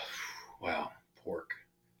 wow, pork.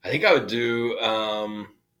 I think I would do.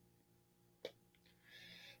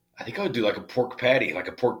 I think I would do like a pork patty, like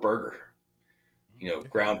a pork burger.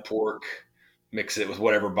 Ground pork, mix it with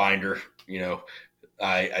whatever binder.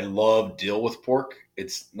 I love dill with pork.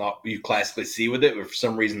 It's not what you classically see with it, but for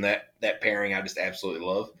some reason that pairing I just absolutely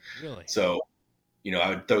love. Really? So, I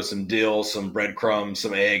would throw some dill, some breadcrumbs,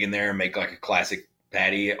 some egg in there and make like a classic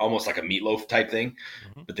patty, almost like a meatloaf type thing.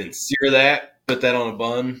 Mm-hmm. But then sear that, put that on a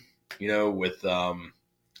bun, with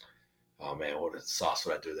oh man, what sauce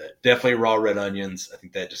would I do that? Definitely raw red onions. I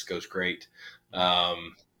think that just goes great.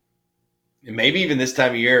 And maybe even this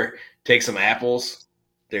time of year, take some apples.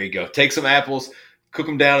 There you go. Take some apples, cook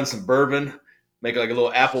them down in some bourbon, make like a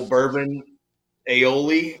little apple bourbon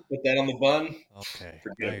aioli. Put that on the bun. Okay,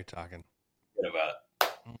 now Forget you're talking. about it.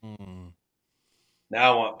 Mm.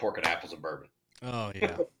 Now I want pork and apples and bourbon. Oh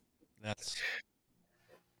yeah, that's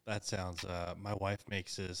that sounds. My wife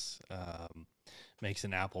makes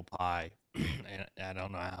an apple pie, and I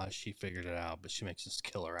don't know how she figured it out, but she makes this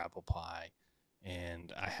killer apple pie,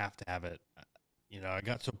 and I have to have it. I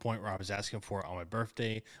got to a point where I was asking for it on my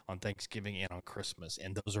birthday, on Thanksgiving, and on Christmas,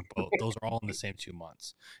 and those are all in the same 2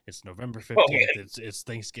 months. It's November Oh 15th, man. it's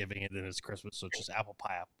Thanksgiving, and then it's Christmas. So it's just apple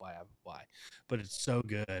pie, apple pie, apple pie. But it's so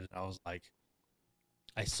good. And I was like,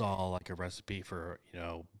 I saw like a recipe for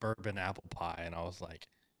bourbon apple pie, and I was like,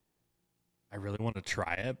 I really want to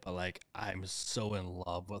try it, but like I'm so in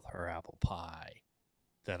love with her apple pie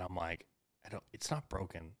that I'm like, I don't. It's not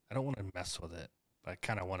broken. I don't want to mess with it, but I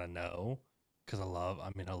kind of want to know because I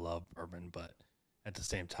love bourbon, but at the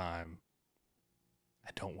same time, I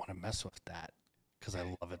don't want to mess with that because I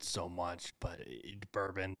love it so much. But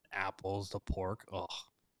bourbon, apples, the pork, oh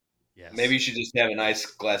Maybe yes, you should just have a nice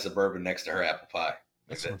glass of bourbon next to her apple pie.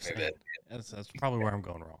 that's what I'm Maybe that. saying. That's probably where I'm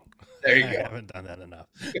going wrong. There I you go. haven't done that enough.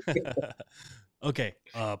 Okay,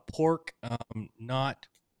 pork, not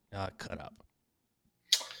cut up.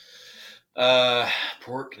 Uh,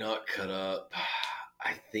 Pork not cut up.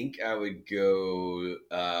 I think I would go.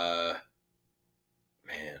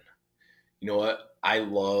 Man, you know what? I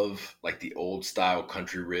love like the old style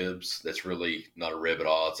country ribs. That's really not a rib at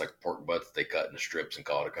all. It's like pork butts they cut into strips and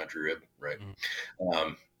call it a country rib, right? Mm,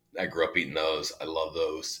 Um, I grew up eating those. I love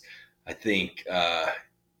those. I think,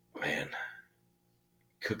 man,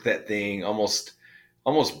 cook that thing almost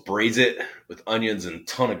braise it with onions and a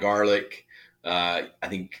ton of garlic. I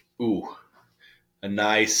think, a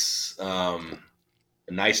nice a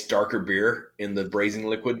nice darker beer in the braising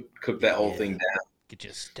liquid. Cook that whole thing yeah, down. get you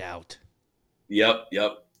a stout. Yep.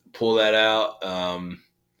 Pull that out.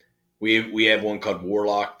 We have one called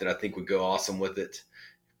Warlock that I think would go awesome with it.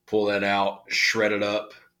 Pull that out, shred it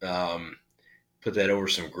up, um, put that over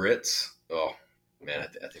some grits. Oh man,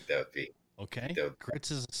 I think that would be. I think Okay, that would,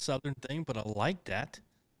 grits is a southern thing, but I like that.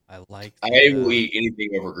 I like I the will eat anything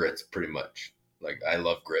over grits, pretty much. Like I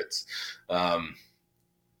love grits. Um,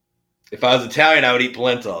 if I was Italian, I would eat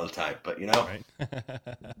polenta all the time. But right.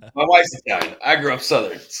 my wife's Italian. I grew up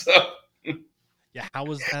Southern, so Yeah, how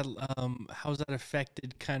has that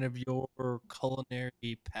affected kind of your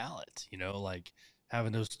culinary palate? Like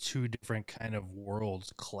having those two different kind of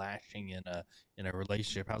worlds clashing in a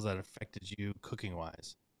relationship. How's that affected you cooking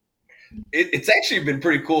wise? it's actually been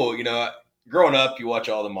pretty cool. Growing up, you watch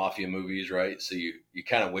all the mafia movies, right? So you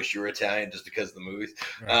kind of wish you were Italian just because of the movies.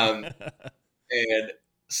 Right. Um, and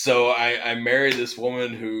so I married this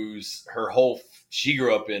woman who's she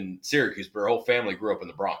grew up in Syracuse, but her whole family grew up in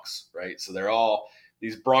the Bronx, right? So they're all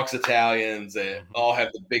these Bronx Italians that Mhm. all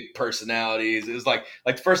have the big personalities. It was like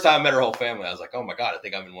the first time I met her whole family, I was like, oh my god, I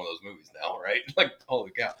think I'm in one of those movies now, right? Like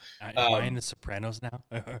holy cow. Am I in Um, The Sopranos now?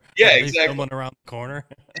 yeah, Are they exactly. filming around the corner?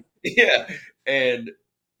 Yeah, and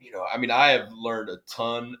I mean, I have learned a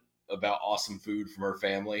ton about awesome food from her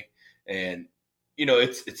family, and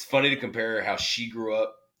it's funny to compare how she grew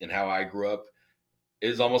up and how I grew up.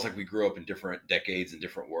 It's almost like we grew up in different decades and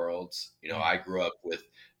different worlds. Mm, I grew up with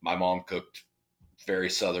my mom cooked very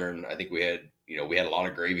southern. I think we had a lot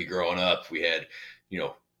of gravy growing up. We had you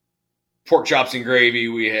know pork chops and gravy.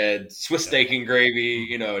 We had Swiss yep. steak and gravy.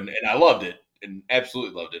 Mhm. And I loved it and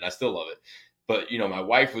absolutely loved it. And I still love it. But my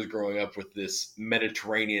wife was growing up with this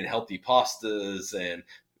Mediterranean healthy pastas, and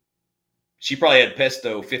she probably had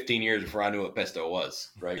pesto 15 years before I knew what pesto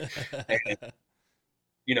was, right? And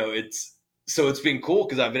it's been cool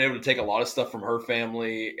because I've been able to take a lot of stuff from her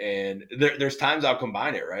family, and there's times I'll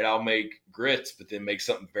combine it, right? I'll make grits, but then make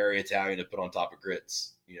something very Italian to put on top of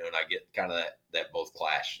grits, and I get kind of that both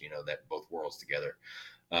clash, that both worlds together.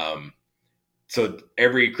 Um, so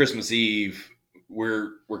every Christmas Eve,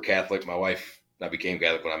 we're Catholic. My wife, I became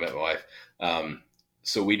Catholic when I met my wife. Um,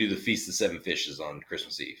 so we do the Feast of Seven Fishes on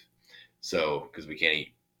Christmas Eve. So because we can't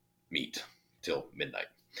eat meat till midnight,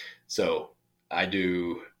 so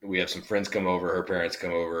We have some friends come over, her parents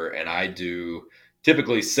come over, and I do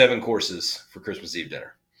typically 7 courses for Christmas Eve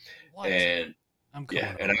dinner. What? And I'm yeah,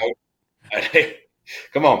 coming and over.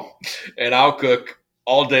 come on, and I'll cook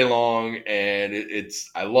all day long, and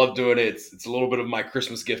I love doing it. It's a little bit of my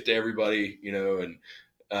Christmas gift to everybody, and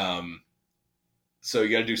um, so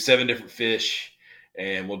you got to do 7 different fish,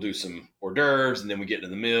 and we'll do some hors d'oeuvres, and then we get into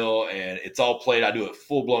the meal, and it's all plate. I do it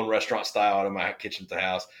full blown restaurant style out of my kitchen at the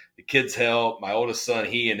house. The kids help. My oldest son,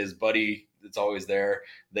 he and his buddy that's always there,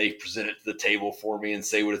 they present it to the table for me and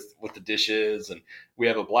say what the dish is, and we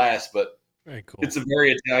have a blast. But Very cool. it's a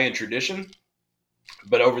very Italian tradition.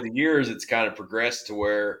 But over the years, it's kind of progressed to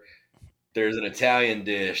where there's an Italian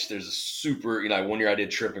dish. There's a super, like one year I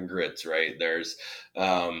did shrimp and grits, right?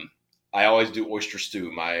 Um, I always do oyster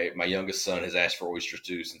stew. My youngest son has asked for oyster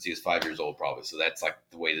stew since he was 5 years old, probably. So that's like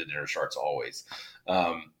the way the dinner starts always.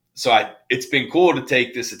 It's been cool to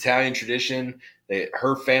take this Italian tradition that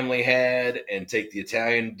her family had and take the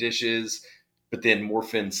Italian dishes, but then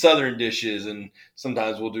morph in Southern dishes, and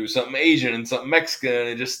sometimes we'll do something Asian and something Mexican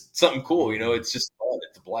and just something cool. Mm, It's just fun.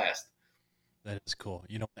 It's a blast. that is cool.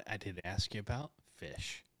 You know what I did ask you about?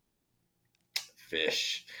 Fish.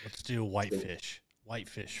 Fish. Let's do whitefish.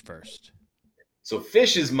 Whitefish first. So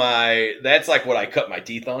fish is that's like what I cut my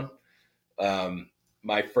teeth on. Um,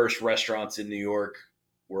 my first restaurants in New York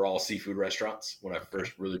were all seafood restaurants when I Okay.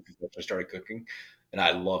 first really started cooking, and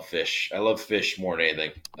I love fish. I love fish more than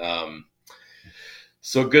anything.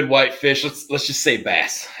 So good white fish. Let's just say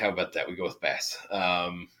bass. How about that? We go with bass.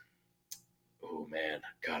 Oh man,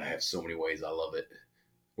 God, I have so many ways I love it.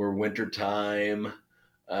 We're wintertime.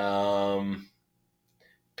 Um,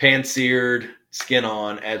 Pan seared, skin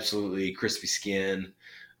on, absolutely crispy skin.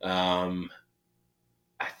 Um,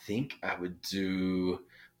 I think I would do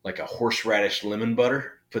like a horseradish lemon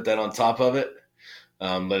butter, put that on top of it,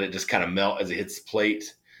 let it just kind of melt as it hits the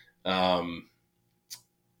plate. Um,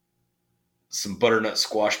 some butternut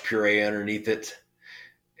squash puree underneath it,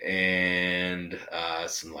 and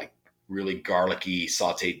some like really garlicky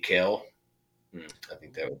sauteed kale. I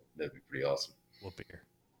think that'd be pretty awesome. What beer?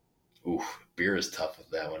 Ooh, beer is tough with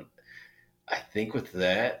that one. I think with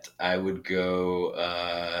that, I would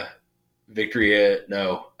go Victory.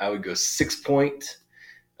 No, I would go 6 Point.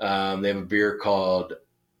 They have a beer called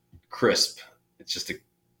Crisp. It's just a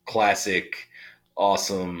classic,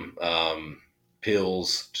 awesome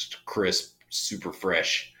pills, just crisp, super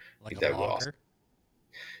fresh. I Like think a that would go awesome. lager?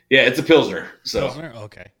 Yeah, it's a pilsner, so Pilsner?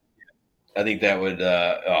 Okay. I think that would.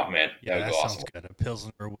 Oh man, Yeah, that would that go sounds awesome. good. A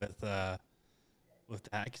Pilsner with that.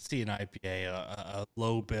 I can see an IPA, a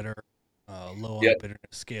low bitter, low on the Yep. bitterness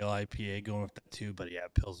scale IPA going with that too. But yeah,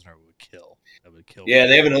 Pilsner would kill. That would kill Yeah, with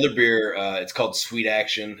they have another beer. It's called Sweet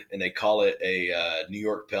Action, and they call it a New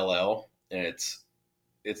York Pale Ale, and it's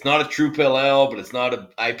not a true pale ale, but it's not an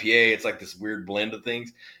IPA. It's like this weird blend of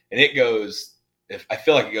things, and it goes. If I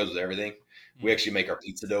feel like it goes with everything. We Mm, actually make our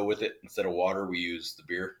pizza dough with it instead of water. We use the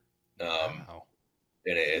beer, wow.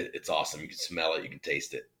 and it's awesome. You can smell it, you can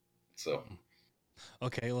taste it. So Mm.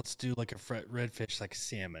 Okay, let's do like a redfish, like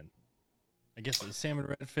salmon. I guess it's salmon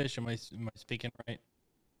redfish. Am I speaking right?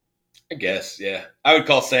 I guess, yeah, I would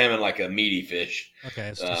call salmon like a meaty fish.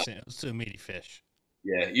 Okay, Uh, let's do a meaty fish.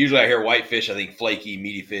 yeah, usually I hear whitefish. I think flaky,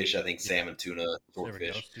 meaty fish. I think Yeah, salmon, tuna, there we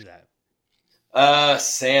go. swordfish. Let's do that.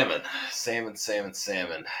 Salmon.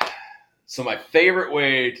 So my favorite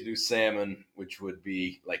way to do salmon, which would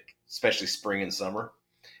be like especially spring and summer,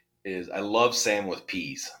 is I love salmon with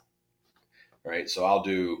peas. Right, so I'll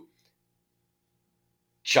do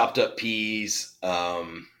chopped up peas.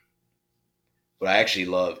 What I actually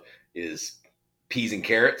love is peas and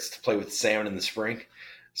carrots to play with salmon in the spring.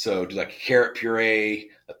 So do like a carrot puree,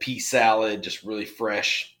 a pea salad, just really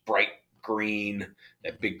fresh, bright green,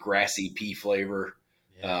 that Hmm. big grassy pea flavor.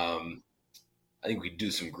 Yeah, Um, I think we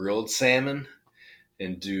do some grilled salmon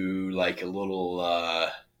and do like a little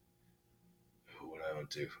what do I want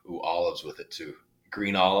to do? Ooh, olives with it too.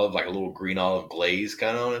 Green olive, like a little green olive glaze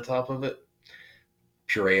kind of on the top of it.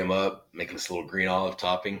 Puree them up, make this little green olive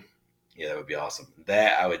topping. Yeah, that would be awesome.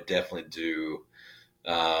 That I would definitely do.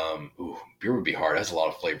 Beer would be hard. It has a lot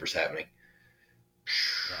of flavors happening.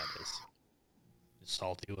 yeah, it is. It's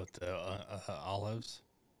salty with the olives.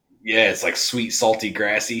 Yeah, it's like sweet, salty,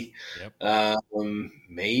 grassy. Yep.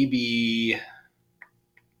 Maybe.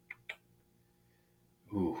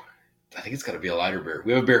 Ooh, I think it's got to be a lighter beer.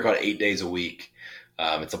 We have a beer called 8 Days a Week.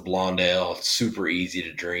 It's a blonde ale. It's super easy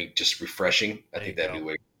to drink, just refreshing. I There you think that'd be go.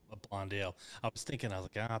 way. A blonde ale. I was thinking, I was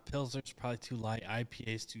like, Pilsner's probably too light.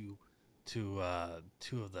 IPA's too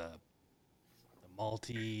of the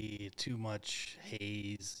malty, too much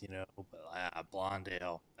haze, But blonde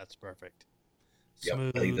ale, that's perfect. Yep. I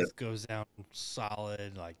think that. Smooth, goes down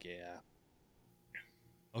solid. Like, yeah.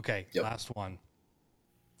 Okay, Yep. last one.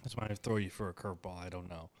 This might throw you for a curveball. I don't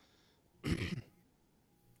know.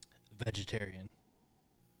 Vegetarian.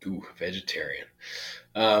 Ooh, vegetarian.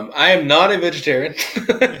 I am not a vegetarian,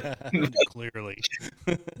 Clearly.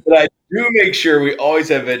 but I do make sure we always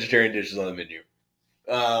have vegetarian dishes on the menu.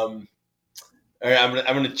 Um, all right,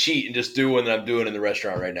 I'm gonna cheat and just do one that I'm doing in the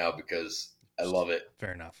restaurant right now because I love it.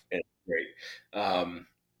 Fair enough. And it's great.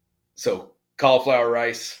 So cauliflower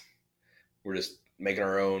rice. We're just making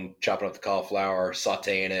our own, chopping up the cauliflower,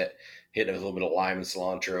 sauteing it, hitting it with a little bit of lime and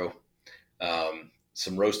cilantro.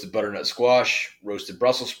 Some roasted butternut squash, roasted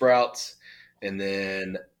Brussels sprouts, and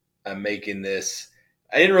then I'm making this.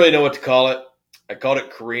 I didn't really know what to call it. I called it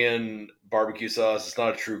Korean barbecue sauce. It's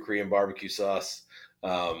not a true Korean barbecue sauce.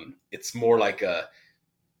 It's more like a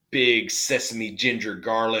big sesame, ginger,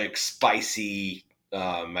 garlic, spicy.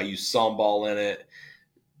 I use sambal in it.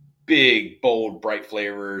 Big, bold, bright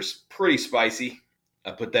flavors. Pretty spicy.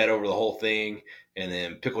 I put that over the whole thing, and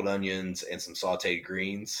then pickled onions and some sauteed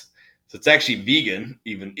greens. So it's actually vegan,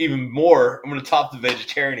 even more. I'm going to top the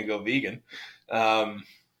vegetarian and go vegan.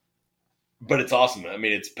 But it's awesome. I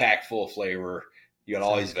mean, it's packed full of flavor. You got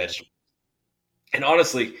all these vegetables. And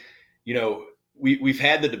honestly, we've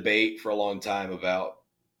had the debate for a long time about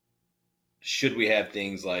should we have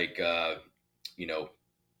things like, the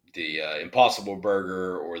Impossible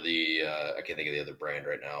Burger or the I can't think of the other brand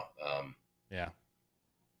right now. Yeah.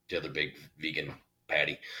 The other big vegan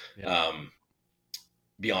patty. Yeah.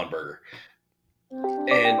 Beyond Burger.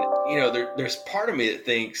 And, there's part of me that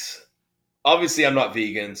thinks, obviously I'm not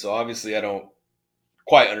vegan, so obviously I don't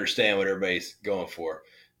quite understand what everybody's going for.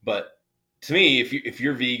 But to me, if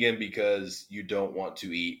you're vegan because you don't want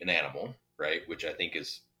to eat an animal, right, which I think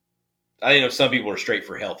some people are straight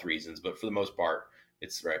for health reasons, but for the most part,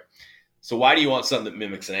 it's right. So why do you want something that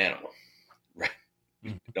mimics an animal? Right.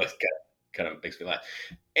 Mm-hmm. It kind of makes me laugh.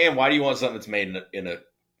 And why do you want something that's made in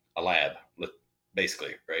a lab,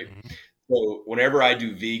 basically, right? Mm-hmm. So whenever I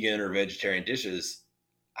do vegan or vegetarian dishes,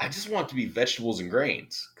 I just want it to be vegetables and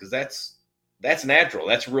grains because that's natural.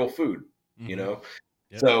 That's real food, Yep.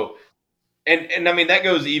 So, and I mean, that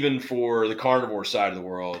goes even for the carnivore side of the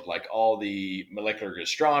world, like all the molecular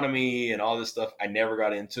gastronomy and all this stuff. I never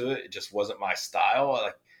got into it. It just wasn't my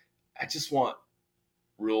style. I just want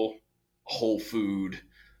real whole food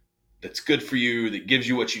that's good for you, that gives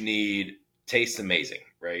you what you need, tastes amazing,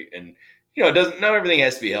 right? And not everything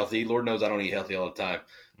has to be healthy. Lord knows I don't eat healthy all the time,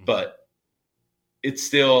 but it's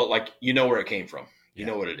still like where it came from. You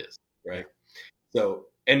know what it is, right? Yeah. So,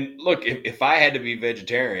 and look, if I had to be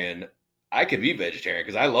vegetarian, I could be vegetarian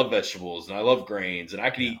because I love vegetables and I love grains and I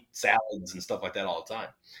could eat salads and stuff like that all the time.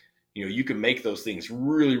 You can make those things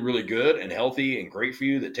really, really good and healthy and great for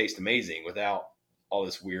you that taste amazing without all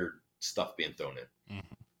this weird stuff being thrown in.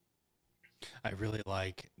 Mm-hmm. I really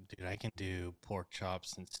dude, I can do pork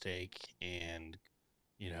chops and steak and,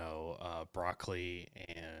 broccoli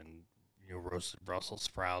and, roasted Brussels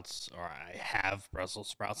sprouts, or I have Brussels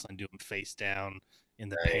sprouts and I do them face down in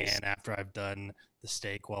the pan after I've done the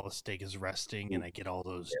steak while the steak is resting, and I get all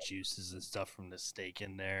those juices and stuff from the steak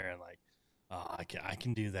in there, and I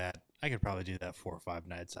can do that. I could probably do that 4 or 5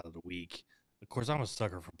 nights out of the week. Of course, I'm a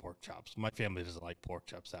sucker for pork chops. My family doesn't like pork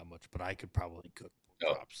chops that much, but I could probably cook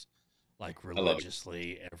pork chops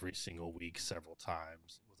religiously every single week, several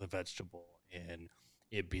times with a vegetable, and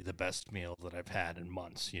it'd be the best meal that I've had in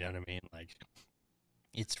months. You know what I mean? Like,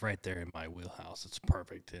 it's right there in my wheelhouse. It's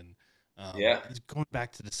perfect. And it's going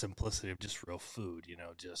back to the simplicity of just real food,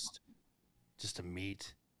 just a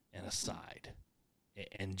meat and a side,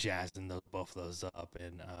 and jazzing both of those up.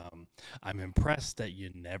 And I'm impressed that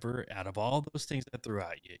you never, out of all those things I threw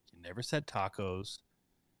out, you never said tacos.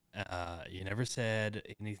 You never said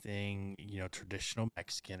anything, traditional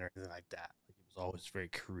Mexican or anything like that. Like, it was always very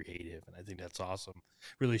creative, and I think that's awesome.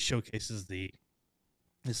 Really showcases the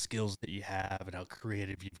skills that you have and how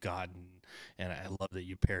creative you've gotten. And I love that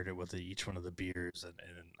you paired it with each one of the beers, and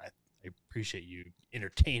I appreciate you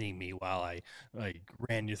entertaining me while I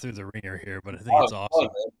ran you through the ringer here. But I think it's awesome. Fun,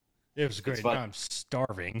 it was great. Now I'm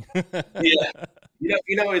starving. Yeah,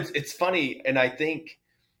 it's funny, and I think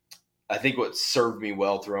what served me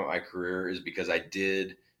well throughout my career is because I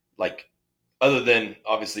did, other than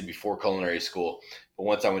obviously before culinary school, but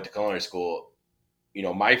once I went to culinary school,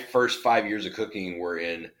 my first 5 years of cooking were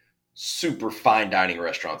in super fine dining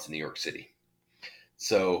restaurants in New York City.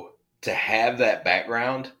 So to have that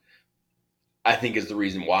background, I think is the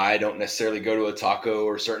reason why I don't necessarily go to a taco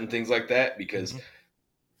or certain things like that, because,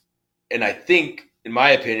 and I think, in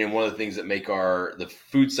my opinion, one of the things that make the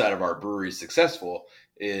food side of our brewery successful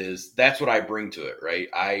is that's what I bring to it, right?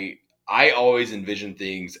 I always envision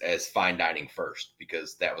things as fine dining first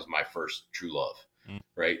because that was my first true love, Mm.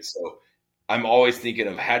 right? So I'm always thinking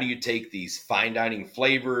of how do you take these fine dining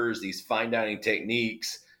flavors, these fine dining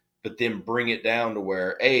techniques, but then bring it down to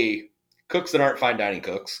where cooks that aren't fine dining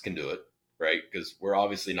cooks can do it, right? Because we're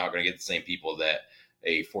obviously not going to get the same people that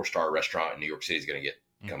a 4-star restaurant in New York City is going to get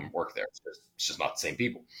come work there. It's just not the same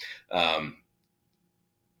people.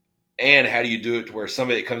 And how do you do it to where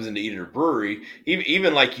somebody that comes in to eat at a brewery,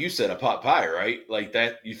 even like you said, a pot pie, right? Like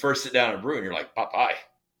that, you first sit down at a brewery and you're like, pot pie,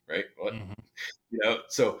 right? What?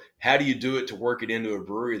 So how do you do it to work it into a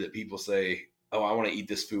brewery that people say, oh, I want to eat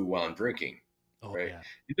this food while I'm drinking, Oh right? yeah.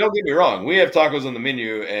 Don't get me wrong. We have tacos on the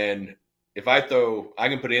menu, and if I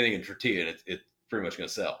can put anything in tortilla, and it's pretty much going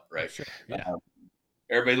to sell, Oh, right? sure. Yeah.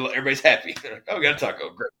 Everybody's happy. Oh, we got a taco,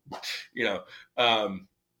 great.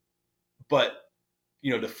 But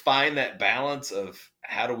to find that balance of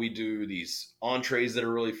how do we do these entrees that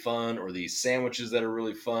are really fun or these sandwiches that are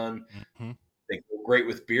really fun. They go great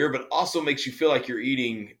with beer, but also makes you feel like you're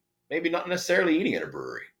eating, maybe not necessarily eating at a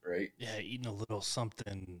brewery, right? Yeah, eating a little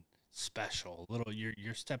something special. A little,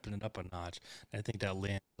 you're stepping it up a notch. And I think that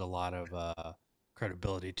lends a lot of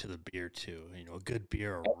credibility to the beer too. A good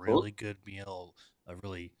beer, a Absolutely. really good meal, a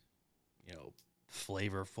really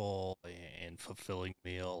flavorful and fulfilling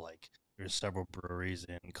meal. Like there's several breweries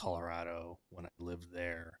in Colorado when I lived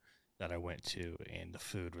there that I went to, and the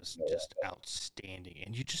food was just outstanding.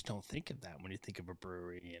 And you just don't think of that when you think of a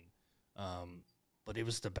brewery. And but it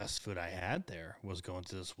was the best food I had there. Was going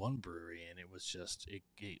to this one brewery, and it was just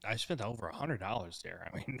I spent over $100 there.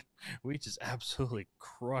 I mean, we just absolutely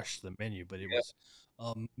crushed the menu, but it was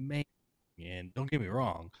amazing. And don't get me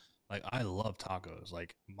wrong, like I love tacos.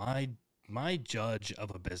 Like my judge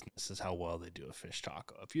of a business is how well they do a fish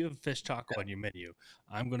taco. If you have a fish taco on your menu,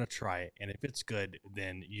 I'm going to try it. And if it's good,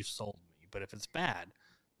 then you've sold me. But if it's bad,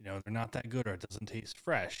 they're not that good or it doesn't taste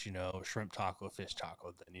fresh, shrimp taco, fish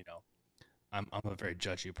taco, then, I'm a very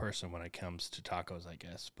judgy person when it comes to tacos, I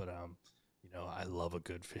guess. But, I love a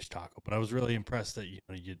good fish taco. But I was really impressed that,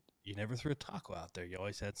 you never threw a taco out there. You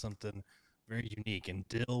always had something very unique. And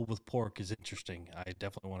dill with pork is interesting. I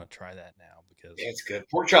definitely want to try that now because It's good.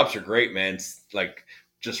 Pork chops are great, man. It's like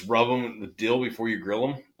just rub them with dill before you grill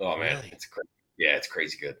them. Oh man, really, it's crazy. Yeah, it's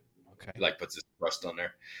crazy good. okay. It like puts this crust on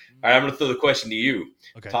there. All right, I'm gonna throw the question to you.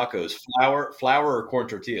 Okay. Tacos, flour or corn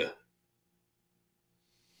tortilla?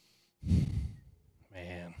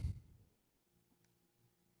 Man,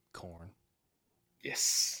 corn.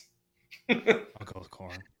 Yes. I'll go with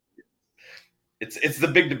corn. It's the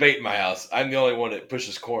big debate in my house. I'm the only one that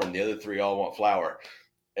pushes corn. The other three all want flour.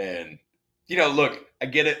 And look, I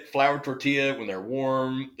get it. Flour tortilla when they're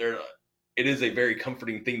warm, it is a very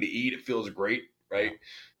comforting thing to eat. It feels great, Yeah. right?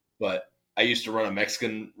 But I used to run a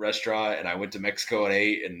Mexican restaurant, and I went to Mexico and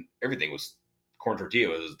ate, and everything was corn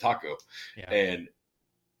tortilla. It was a taco, Yeah. and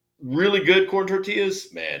really good corn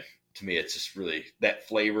tortillas. Man, to me, it's just really that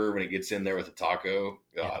flavor when it gets in there with the taco. Oh,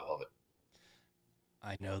 Yeah. I love it.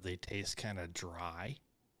 I know they taste kind of dry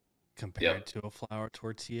compared Yep. to a flour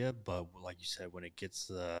tortilla, but like you said, when it gets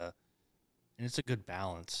and it's a good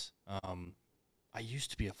balance. I used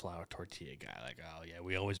to be a flour tortilla guy. Like, oh yeah,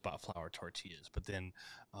 we always bought flour tortillas. But then,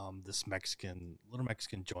 this little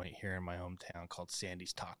Mexican joint here in my hometown called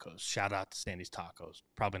Sandy's Tacos. Shout out to Sandy's Tacos.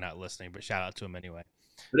 Probably not listening, but shout out to them anyway.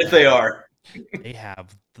 But if they are, They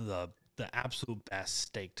have the absolute best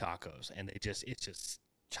steak tacos, and it's just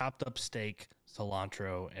chopped up steak,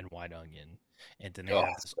 cilantro, and white onion, and then they oh,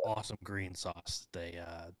 have this awesome green sauce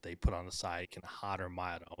they put on the side. It can hot or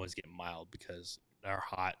mild. I always get mild because they're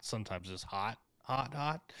hot. Sometimes it's hot,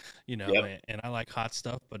 yep. and I like hot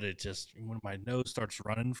stuff, but it just when my nose starts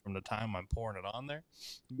running from the time I'm pouring it on there,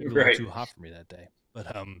 maybe a little Right. too hot for me that day. But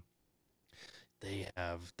they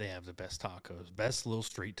have the best tacos, best little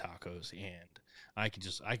street tacos, and I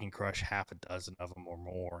can crush half a dozen of them or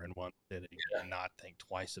more in one sitting and not think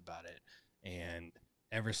twice about it. And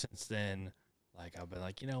ever since then, like I've been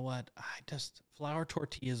like, you know what? I just flour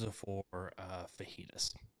tortillas are for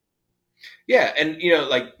fajitas. Yeah, and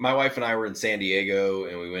like my wife and I were in San Diego,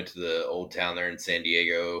 and we went to the old town there in San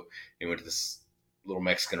Diego, and went to this little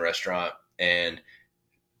Mexican restaurant, and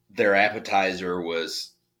their appetizer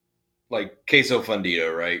was like queso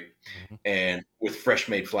fundido, right? Mm-hmm. And with fresh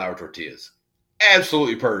made flour tortillas.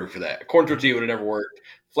 Absolutely perfect for that. Corn Mm-hmm. tortilla would have never worked.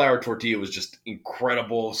 Flour tortilla was just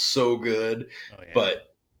incredible, so good. Oh yeah,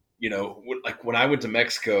 But like when I went to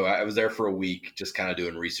Mexico, I was there for a week, just kind of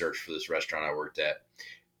doing research for this restaurant I worked at,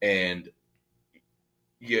 and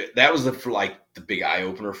yeah, that was like the big eye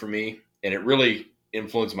opener for me, and it really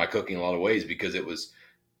influenced my cooking in a lot of ways because it was,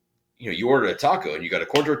 you order a taco and you got a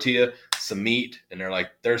corn tortilla, some meat, and they're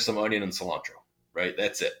like, there's some onion and cilantro, right?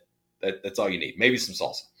 That's it. That's all you need. Maybe some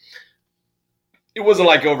salsa. It wasn't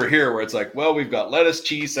like over here where it's like, well, we've got lettuce,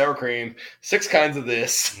 cheese, sour cream, 6 kinds of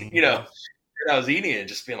this, And I was eating it and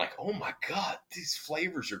just being like, oh my God, these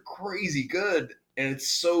flavors are crazy good. And it's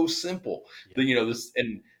so simple. Yeah. This,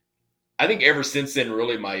 and I think ever since then,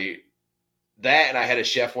 really and I had a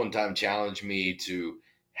chef one time challenge me to,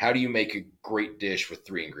 how do you make a great dish with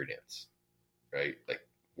 3 ingredients, right? Like,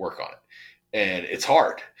 work on it. And it's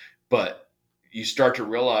hard, but you start to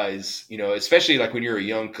realize, especially like when you're a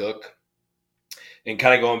young cook, and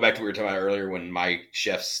kind of going back to what we were talking about earlier, when my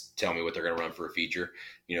chefs tell me what they're going to run for a feature,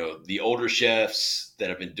 the older chefs that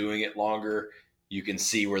have been doing it longer, you can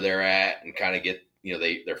see where they're at and kind of get,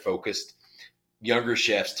 they're focused. Younger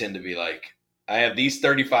chefs tend to be like, I have these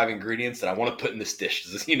 35 ingredients that I want to put in this dish,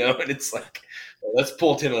 and it's like, well, let's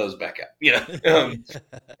pull 10 of those back out, and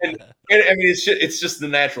I mean, it's just the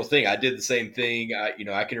natural thing. I did the same thing.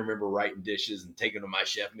 I can remember writing dishes and taking them to my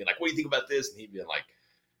chef and being like, what do you think about this? And he'd be like,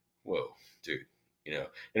 whoa, dude, and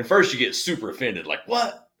at first you get super offended, like,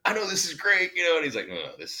 what? I know this is great, and he's like,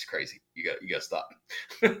 no, this is crazy. You got to stop.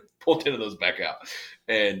 Pull 10 of those back out.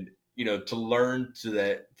 And, to learn to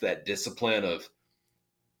that discipline of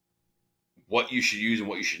what you should use and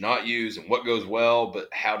what you should not use and what goes well, but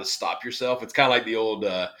how to stop yourself. It's kind of like the old,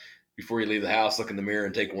 before you leave the house, look in the mirror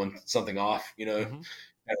and take something off, kind of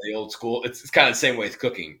the old school. It's kind of the same way with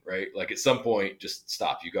cooking, right? Like, at some point, just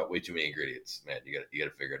stop. You got way too many ingredients, man. You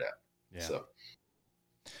got to figure it out. Yeah. So.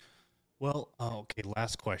 Well, okay,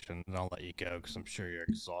 last question, and I'll let you go because I'm sure you're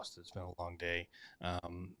exhausted. It's been a long day.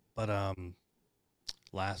 But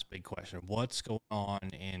last big question. What's going on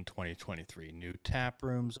in 2023? New tap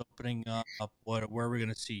rooms opening up? Where are we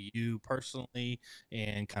going to see you personally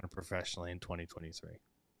and kind of professionally in 2023?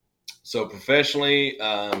 So professionally,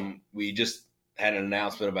 we just had an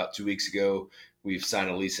announcement about 2 weeks ago. We've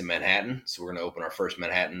signed a lease in Manhattan. So we're going to open our first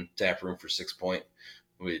Manhattan tap room for 6 Point,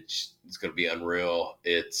 which is going to be unreal.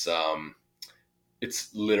 It's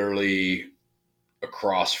literally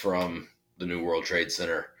across from the new World Trade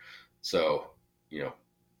Center. So,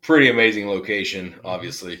 pretty amazing location,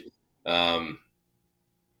 obviously.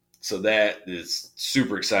 So that is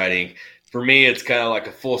super exciting. For me, it's kind of like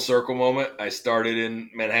a full circle moment. I started in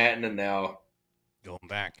Manhattan and now going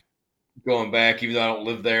back, even though I don't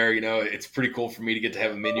live there, it's pretty cool for me to get to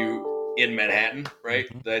have a menu in Manhattan, right?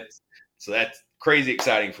 That's crazy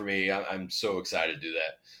exciting for me. I'm so excited to do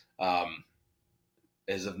that.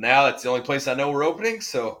 As of now, that's the only place I know we're opening.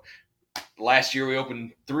 So last year we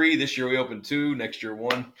opened 3, this year we opened 2, next year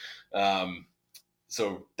 1.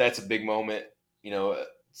 So that's a big moment. The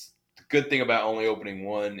good thing about only opening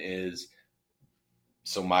 1 is,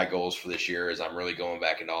 so my goals for this year is I'm really going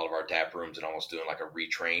back into all of our tap rooms and almost doing like a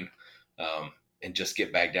retrain, and just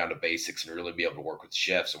get back down to basics and really be able to work with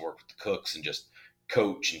chefs and work with the cooks and just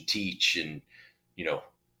coach and teach and,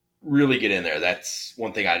 really get in there. That's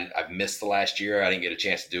one thing I've missed the last year. I didn't get a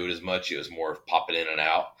chance to do it as much. It was more of popping in and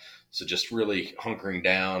out. So just really hunkering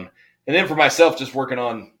down. And then for myself, just working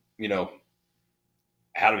on,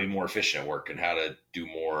 how to be more efficient at work and how to do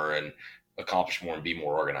more and accomplish more and be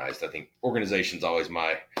more organized. I think organization is always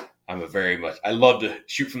I love to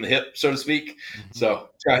shoot from the hip, so to speak. So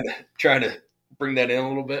trying to bring that in a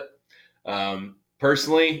little bit.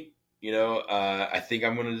 Personally, I think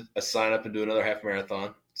I'm going to sign up and do another half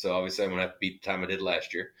marathon. So obviously I'm going to have to beat the time I did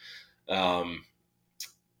last year.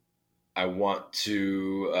 I want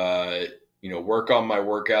to, work on my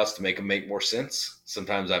workouts to make them make more sense.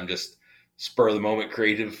 Sometimes I'm just spur of the moment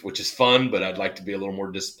creative, which is fun, but I'd like to be a little more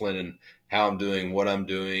disciplined in how I'm doing, what I'm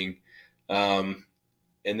doing. And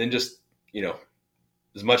then just,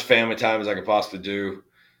 as much family time as I could possibly do.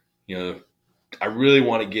 I really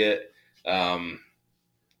want to get,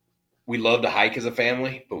 we love to hike as a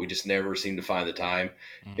family, but we just never seem to find the time.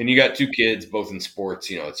 And you got 2 kids, both in sports,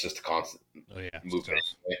 it's just a constant movement.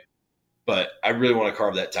 But I really want to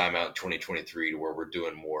carve that time out in 2023 to where we're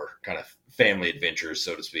doing more kind of family adventures,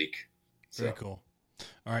 so to speak. Very cool.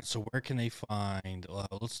 All right. So where can they find,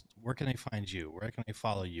 where can they find you? Where can they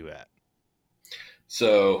follow you at?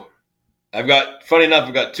 So funny enough,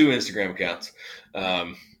 I've got 2 Instagram accounts.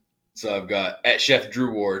 So I've got at Chef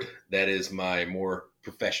Drew Ward. That is my more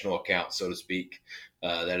professional account, so to speak.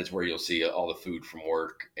 That is where you'll see all the food from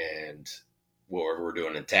work and whatever we're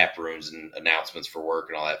doing in tap rooms and announcements for work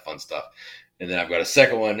and all that fun stuff. And then I've got a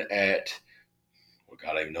second one at, oh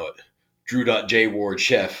God, I even know it, Drew.J Ward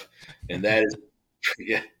Chef. And that is,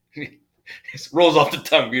 it rolls off the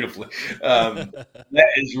tongue beautifully. That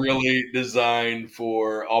is really designed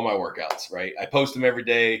for all my workouts, right? I post them every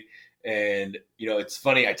day. And, it's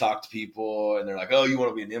funny. I talk to people and they're like, oh, you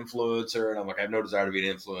want to be an influencer? And I'm like, I have no desire to be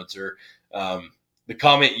an influencer. The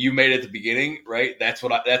comment you made at the beginning, right? That's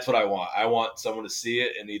what I want. I want someone to see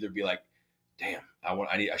it and either be like, damn,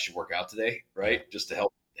 I should work out today, right? Just to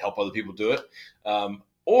help other people do it.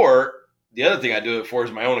 Or the other thing I do it for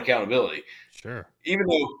is my own accountability. Sure.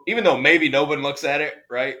 Even though maybe nobody looks at it,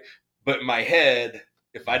 right? But in my head,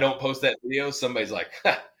 if I don't post that video, somebody's like,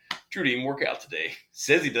 Drew didn't work out today.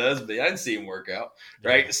 Says he does, but I didn't see him work out,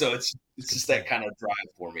 right? Yeah. So it's just that kind of drive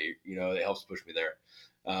for me. It helps push me there.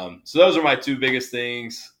 So those are my two biggest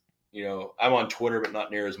things. I'm on Twitter, but not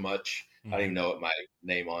near as much. I don't even know what my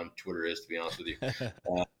name on Twitter is, to be honest with you.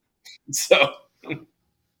 So.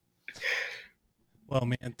 Well,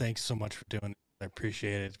 man, thanks so much for doing it. I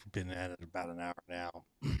appreciate it. We've been at it about an hour now.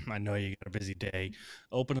 I know you got a busy day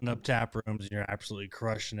opening up tap rooms, and you're absolutely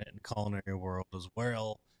crushing it in the culinary world as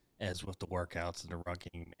well as with the workouts and the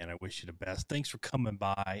running. And I wish you the best. Thanks for coming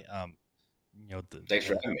by. Thanks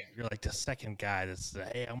for having me. You're like the second guy that's,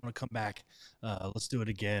 hey, I'm going to come back. Let's do it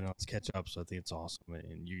again. Let's catch up. So I think it's awesome.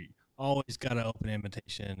 And you always got an open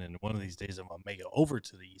invitation. And one of these days I'm going to make it over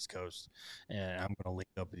to the East Coast and I'm going to link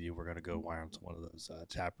up with you. We're going to go wild to one of those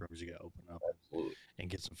tap rooms you got to open up and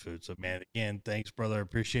get some food. So, man, again, thanks, brother.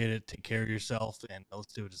 Appreciate it. Take care of yourself. And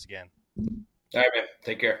let's do this again. All right, man.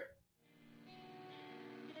 Take care.